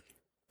okay.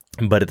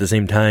 But at the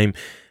same time,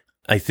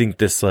 I think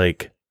this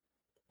like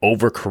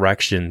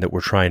overcorrection that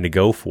we're trying to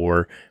go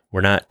for, we're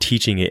not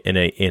teaching it in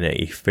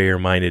a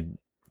fair-minded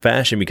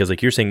fashion, because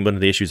like you're saying, one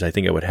of the issues I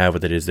think I would have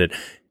with it is that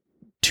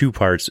two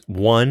parts.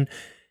 One,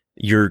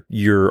 you're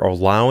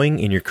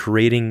allowing and you're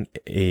creating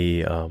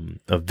a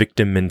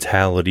victim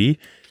mentality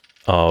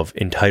of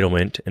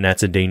entitlement, and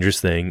that's a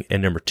dangerous thing.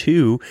 And number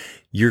two,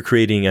 you're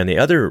creating on the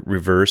other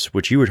reverse,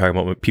 which you were talking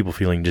about, with people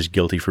feeling just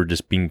guilty for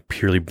just being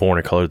purely born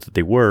a color that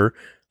they were,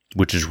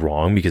 which is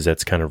wrong, because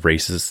that's kind of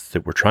racist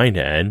that we're trying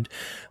to end.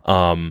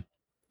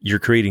 You're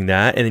creating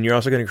that, and then you're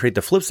also going to create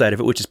the flip side of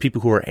it, which is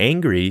people who are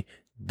angry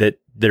that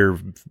they're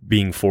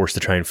being forced to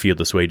try and feel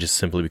this way just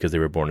simply because they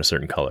were born a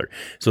certain color.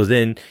 So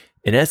then,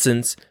 in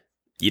essence,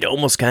 you'd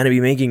almost kind of be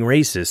making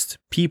racist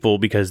people,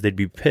 because they'd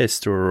be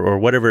pissed or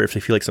whatever if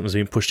they feel like something's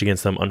being pushed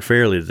against them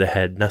unfairly that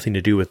had nothing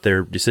to do with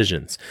their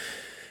decisions.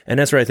 And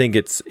that's where I think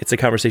it's a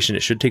conversation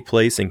that should take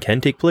place and can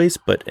take place,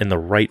 but in the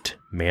right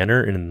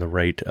manner and in the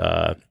right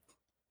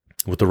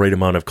with the right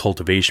amount of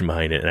cultivation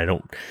behind it. And I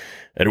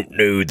don't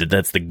know that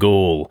that's the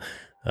goal.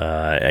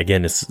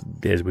 Again, it's,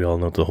 as we all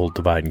know, the whole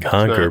divide and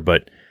conquer.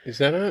 But is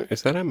that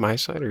on my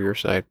side or your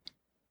side?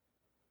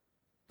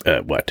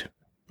 What?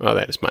 Oh,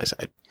 that is my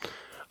side.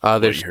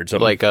 There's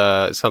like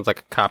it sounds like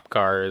a cop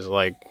car is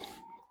like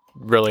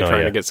really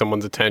trying to get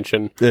someone's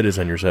attention. That is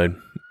on your side.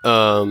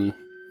 I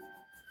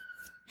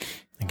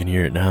can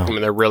hear it now. I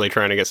mean, they're really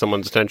trying to get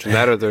someone's attention.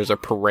 That, or there's a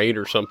parade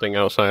or something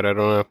outside. I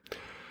don't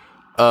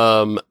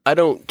know. I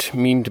don't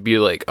mean to be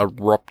like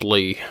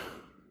abruptly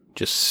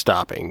just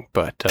stopping,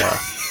 but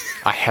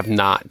I have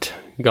not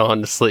gone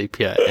to sleep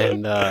yet,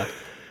 and I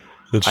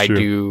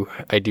do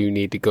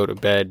need to go to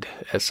bed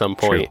at some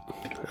point.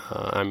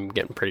 I'm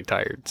getting pretty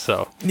tired,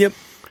 so. Yep.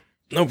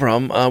 No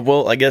problem.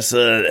 Well, I guess,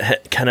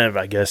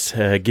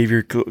 give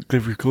your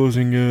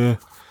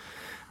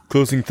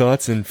closing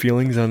thoughts and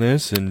feelings on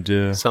this.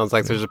 And sounds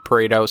like there's a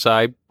parade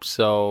outside.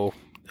 So,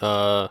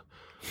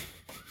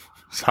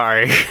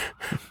 sorry.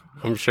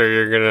 I'm sure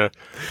you're gonna.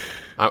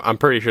 I'm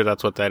pretty sure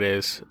that's what that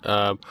is.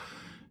 I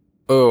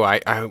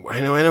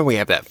know. We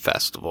have that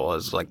festival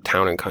as like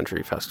Town and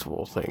Country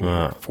Festival thing.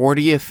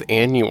 40th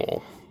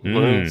annual.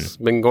 It's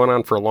been going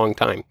on for a long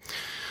time.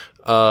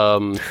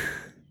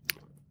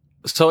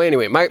 So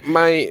anyway,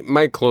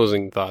 my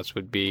closing thoughts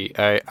would be,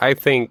 I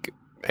think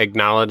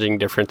acknowledging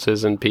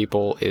differences in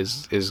people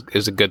is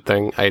a good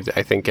thing. I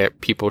think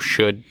people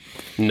should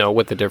know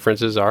what the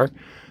differences are.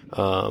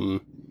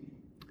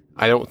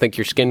 I don't think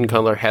your skin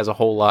color has a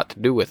whole lot to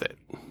do with it.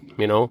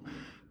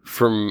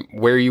 From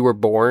where you were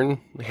born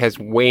has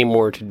way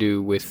more to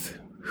do with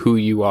who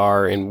you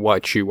are and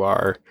what you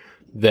are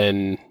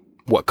than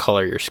what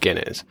color your skin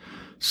is.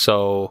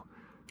 So,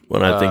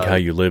 well, I think how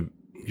you live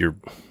your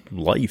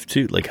life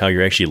too, like how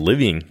you're actually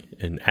living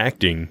and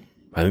acting.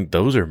 I think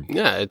those are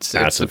it's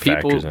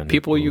the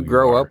people you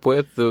grow up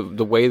with,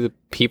 the way the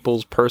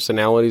people's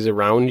personalities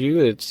around you.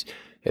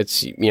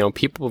 It's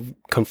people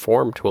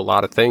conform to a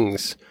lot of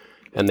things,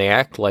 and they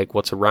act like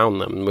what's around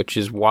them, which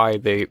is why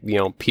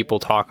people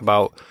talk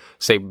about,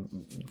 say,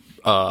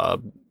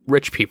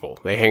 rich people.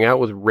 They hang out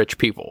with rich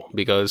people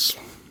because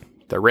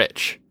they're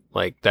rich.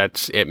 Like,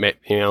 that's it.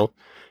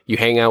 You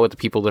hang out with the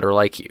people that are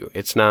like you.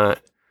 It's not.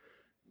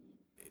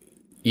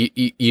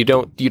 You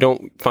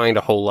don't find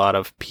a whole lot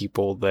of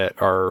people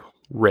that are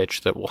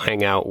rich that will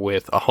hang out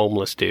with a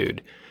homeless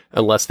dude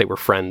unless they were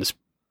friends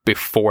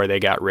before they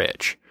got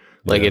rich.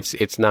 Like,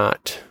 it's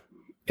not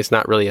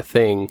really a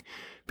thing,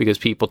 because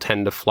people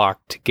tend to flock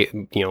to get,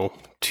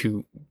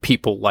 to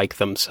people like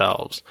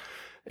themselves.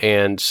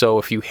 And so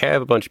if you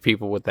have a bunch of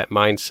people with that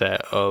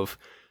mindset of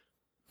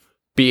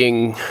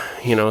being,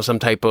 some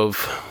type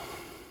of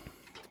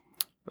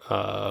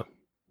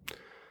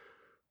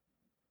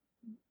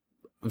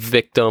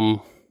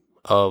victim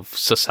of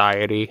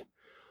society,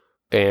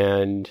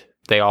 and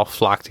they all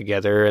flock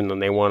together, and then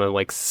they want to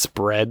like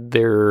spread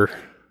their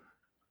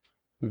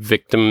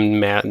victim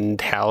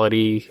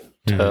mentality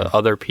to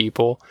other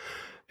people,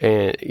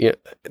 and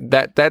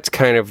that's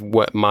kind of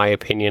what my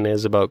opinion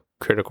is about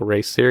critical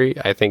race theory.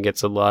 I think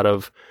it's a lot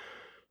of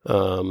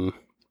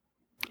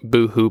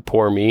boo-hoo,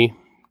 poor me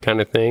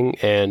kind of thing,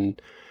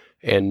 and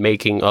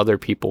making other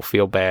people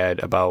feel bad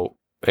about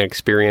an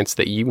experience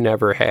that you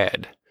never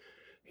had.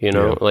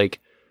 Like,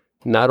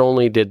 not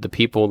only did the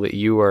people that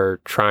you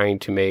are trying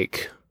to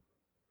make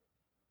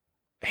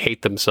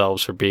hate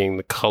themselves for being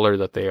the color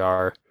that they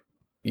are,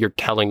 you're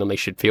telling them they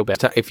should feel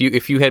bad. If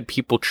you had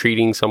people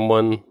treating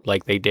someone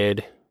like they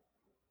did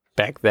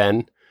back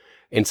then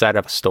inside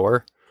of a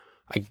store,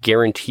 I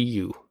guarantee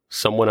you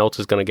someone else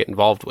is going to get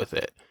involved with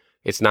it.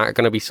 It's not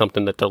going to be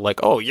something that they're like,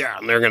 oh yeah,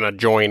 and they're going to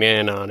join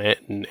in on it,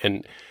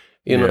 and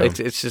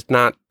it's just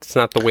not. It's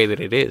not the way that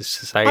it is.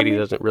 Society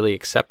doesn't really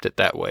accept it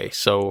that way.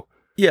 So.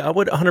 Yeah, I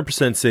would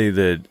 100% say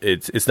that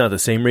it's not the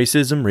same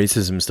racism.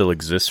 Racism still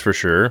exists for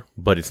sure,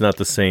 but it's not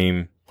the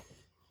same.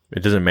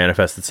 It doesn't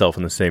manifest itself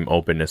in the same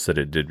openness that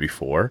it did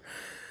before.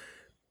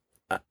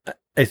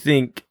 I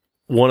think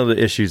one of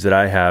the issues that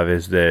I have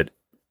is that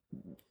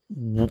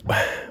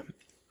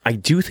I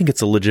do think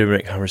it's a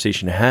legitimate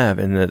conversation to have,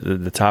 and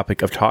the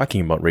topic of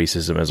talking about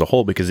racism as a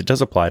whole, because it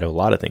does apply to a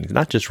lot of things,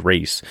 not just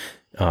race,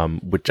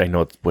 which I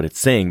know what it's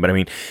saying, but I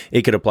mean,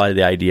 it could apply to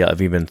the idea of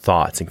even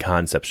thoughts and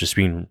concepts just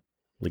being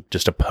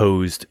just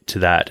opposed to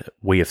that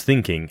way of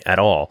thinking at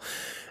all.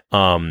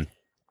 And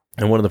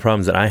one of the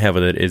problems that I have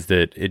with it is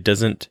that it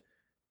doesn't,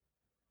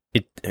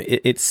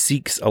 it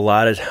seeks a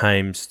lot of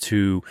times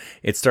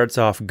it starts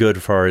off good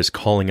as far as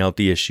calling out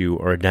the issue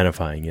or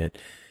identifying it,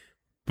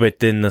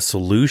 but then the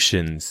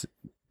solutions,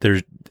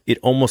 it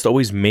almost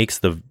always makes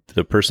the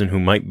person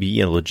who might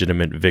be a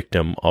legitimate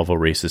victim of a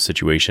racist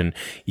situation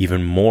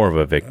even more of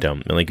a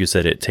victim. And like you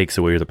said, it takes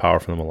away the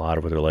power from them a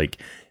lot, where they're like,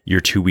 you're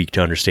too weak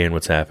to understand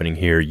what's happening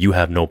here. You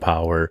have no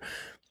power.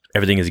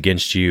 Everything is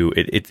against you.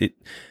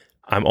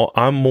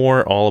 I'm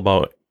more all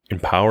about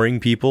empowering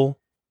people.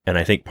 And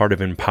I think part of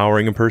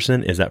empowering a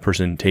person is that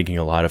person taking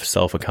a lot of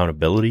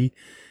self-accountability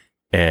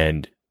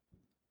and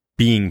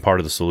being part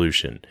of the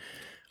solution.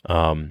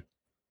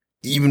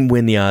 Even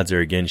when the odds are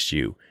against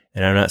you.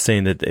 And I'm not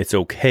saying that it's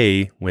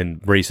okay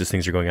when racist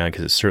things are going on,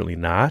 because it's certainly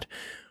not.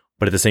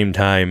 But at the same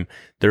time,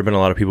 there have been a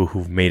lot of people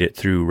who've made it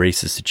through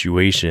racist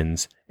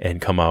situations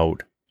and come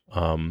out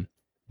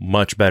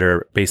much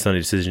better based on the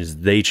decisions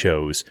they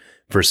chose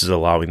versus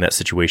allowing that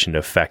situation to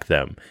affect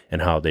them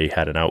and how they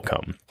had an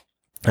outcome.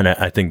 And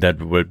I think that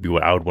would be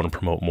what I would want to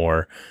promote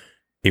more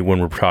when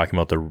we're talking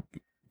about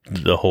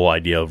the whole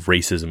idea of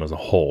racism as a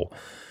whole.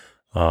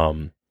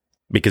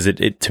 Because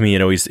it to me,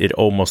 it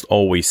almost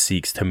always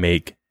seeks to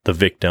make the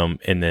victim,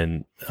 and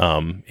then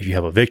if you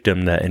have a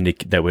victim,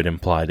 that would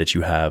imply that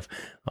you have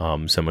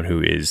someone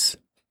who is,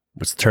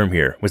 what's the term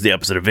here? What's the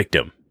opposite of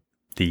victim?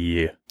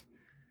 The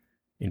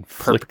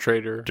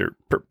perpetrator.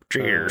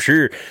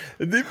 Sure.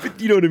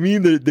 You know what I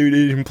mean? It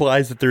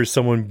implies that there's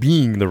someone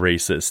being the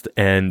racist,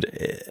 and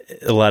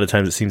a lot of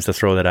times it seems to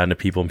throw that onto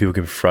people, and people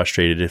can be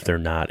frustrated if they're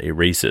not a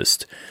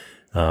racist.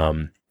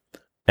 And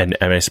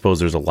I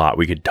suppose there's a lot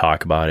we could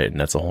talk about it, and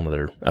that's a whole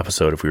other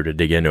episode if we were to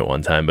dig into it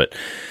one time. But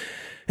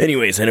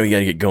anyways, I know we got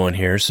to get going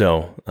here.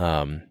 So,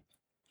 so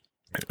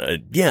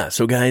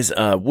guys,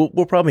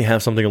 we'll probably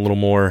have something a little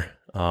more,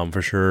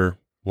 for sure,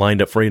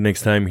 lined up for you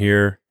next time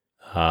here.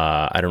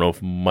 I don't know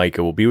if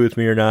Micah will be with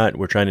me or not.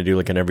 We're trying to do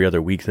like an every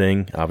other week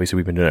thing. Obviously,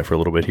 we've been doing it for a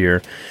little bit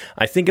here.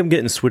 I think I'm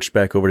getting switched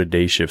back over to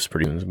day shifts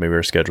pretty soon. Maybe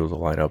our schedules will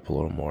line up a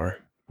little more.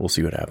 We'll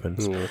see what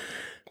happens.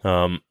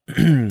 Other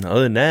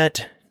than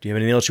that, do you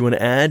have anything else you want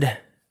to add?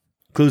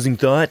 Closing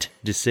thought?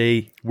 Just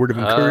say word of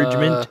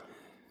encouragement.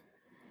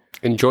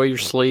 Enjoy your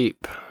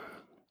sleep.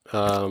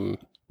 When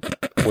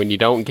you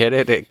don't get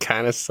it, it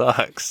kind of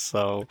sucks.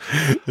 So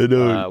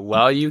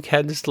while you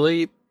can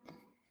sleep,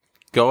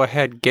 go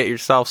ahead, get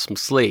yourself some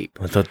sleep.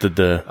 I thought that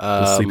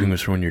the sleeping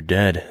was for when you're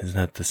dead. Isn't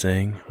that the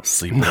saying?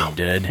 Sleep when you're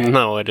dead.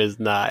 No, it is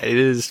not. It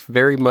is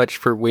very much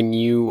for when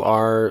you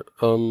are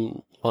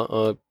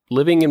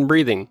living and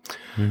breathing.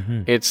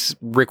 Mm-hmm. It's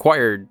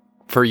required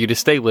for you to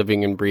stay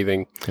living and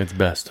breathing. It's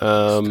best.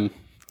 So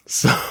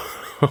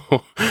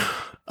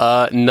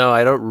No,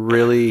 I don't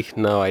really.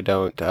 No, I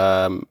don't.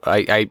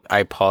 I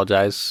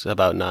apologize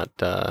about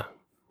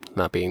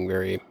not being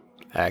very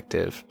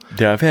active.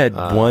 Yeah, I've had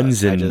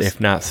ones and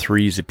if not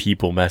threes of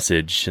people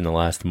message in the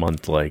last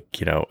month. Like,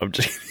 you know, I'm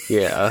just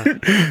Yeah.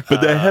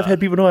 But I have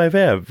had people know I've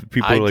had.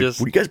 People are like, just-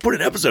 "Well, you guys put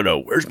an episode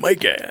out. Where's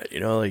Mike at?" You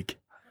know, like,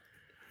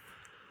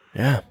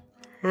 yeah,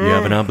 you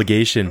have an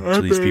obligation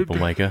to these people,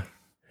 Micah,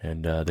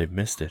 and they've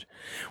missed it.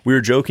 We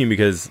were joking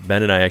because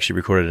Ben and I actually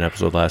recorded an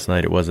episode last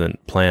night. It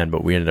wasn't planned,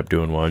 but we ended up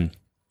doing one.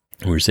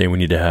 We were saying we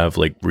need to have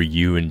like where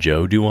you and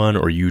Joe do one,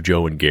 or you,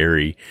 Joe, and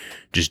Gary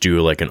just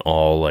do like an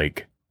all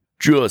like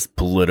just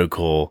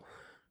political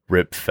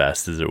rip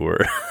fest, as it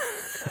were.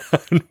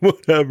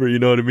 Whatever, you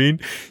know what I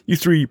mean? You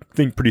three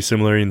think pretty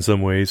similar in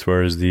some ways as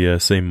far as the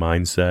same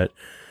mindset.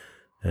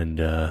 And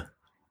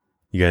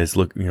you guys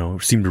look, you know,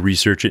 seem to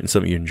research it and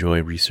something you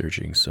enjoy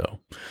researching. So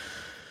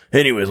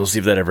anyways, we'll see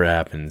if that ever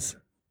happens.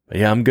 But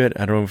yeah, I'm good.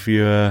 I don't know if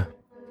you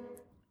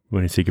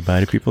want to say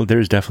goodbye to people.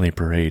 There's definitely a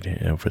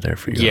parade over there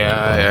for you.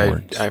 Yeah,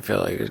 I feel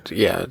like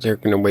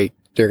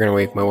they're gonna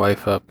wake my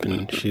wife up,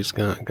 and she's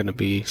gonna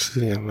be.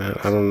 I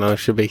don't know.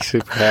 She'll be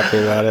super happy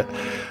about it.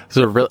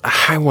 So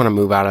I want to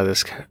move out of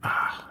this.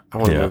 I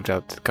want to move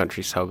out to the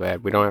country so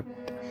bad. We don't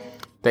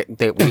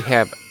have. We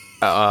have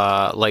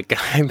like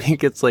I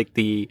think it's like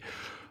the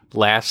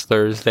last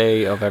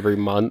Thursday of every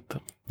month,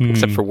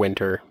 except for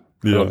winter.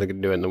 I don't think I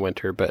can do it in the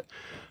winter, but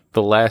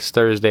the last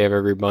Thursday of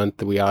every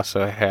month, we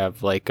also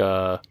have like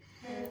a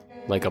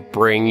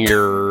bring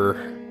your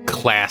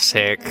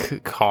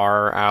classic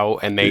car out,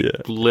 and they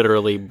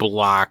literally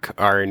block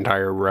our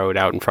entire road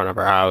out in front of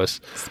our house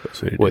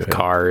with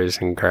cars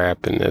and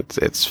crap, and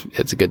it's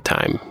a good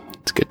time.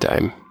 It's a good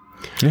time.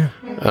 Yeah.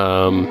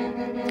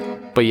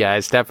 But yeah,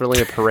 it's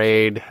definitely a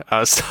parade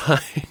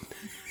outside.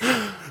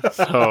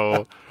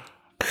 So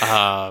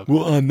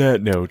well, on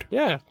that note,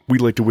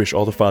 we'd like to wish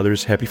all the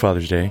fathers happy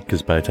Father's Day,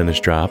 because by the time this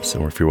drops,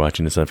 or if you're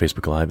watching this on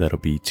Facebook Live, that'll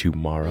be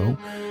tomorrow.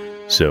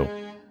 So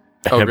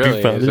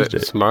happy Father's Day.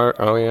 Smart.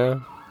 Oh yeah.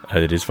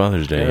 It is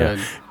Father's Day,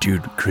 yeah.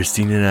 Dude,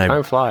 Christine and I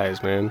time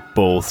flies, man.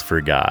 Both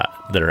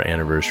forgot that our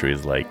anniversary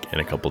is like in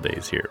a couple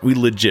days here. We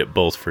legit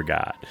both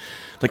forgot.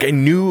 Like, I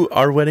knew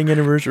our wedding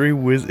anniversary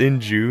was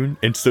in June,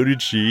 and so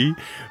did she,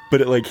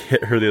 but it like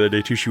hit her the other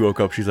day too. She woke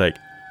up, she's like,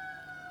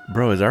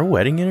 bro, is our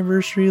wedding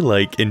anniversary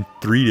like in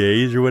 3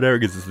 days or whatever?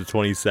 Because it's the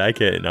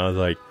 22nd. And I was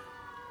like,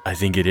 I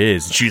think it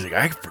is. And she's like,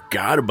 I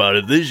forgot about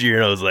it this year.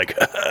 And I was like,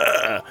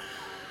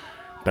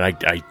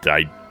 but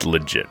I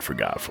legit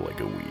forgot for like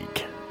a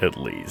week at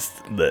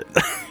least. That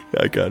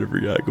I kind of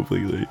forgot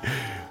completely.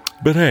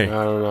 But hey,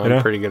 I don't know.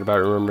 I'm pretty good about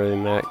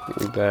remembering that.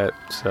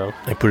 So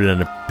I put it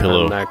on a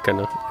pillow. I'm not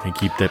gonna. And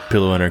keep that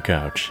pillow on our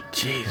couch.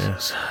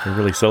 Jesus, they're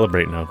really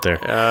celebrating out there.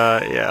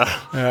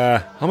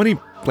 Yeah. How many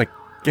like?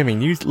 I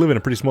mean, you live in a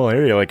pretty small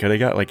area. Like, they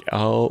got like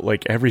all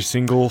like every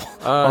single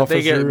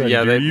officer.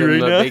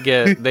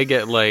 They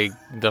get like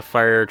the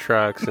fire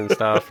trucks and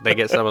stuff. They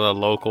get some of the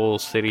local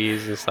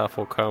cities and stuff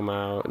will come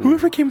out.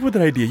 Whoever came up with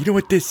that idea? You know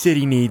what this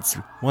city needs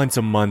once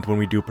a month when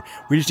we do?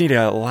 We just need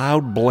a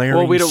loud blaring.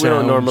 Well, we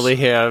don't normally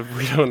have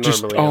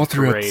just all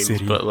throughout parades, the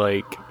city, but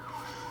like,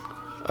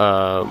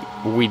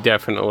 we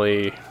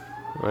definitely.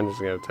 I'm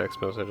just gonna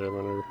text message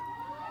her.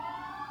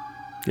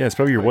 Yeah, it's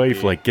probably your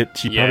wife. Like,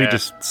 she probably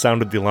just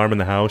sounded the alarm in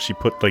the house. She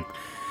put like,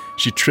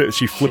 she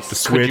flipped the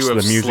switch. So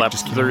the music slept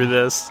just through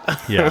this.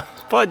 Yeah,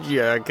 but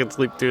yeah, I could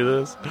sleep through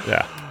this.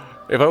 Yeah,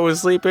 if I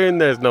was sleeping,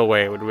 there's no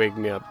way it would wake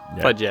me up.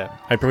 Yeah. But yeah,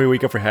 I'd probably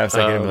wake up for half a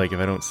second and be like, if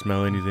I don't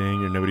smell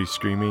anything or nobody's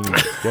screaming,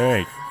 like, all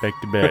right, back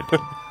to bed.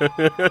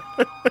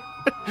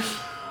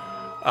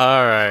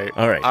 All right.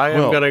 I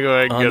am gonna go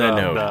ahead and get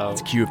up now.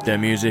 Let's cue up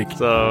that music.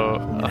 So,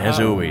 as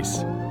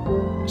always,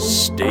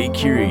 stay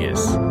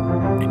curious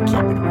and keep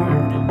it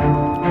weird.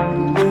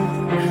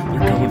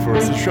 They're coming for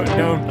us.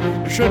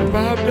 They're shutting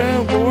Bob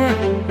down, boy.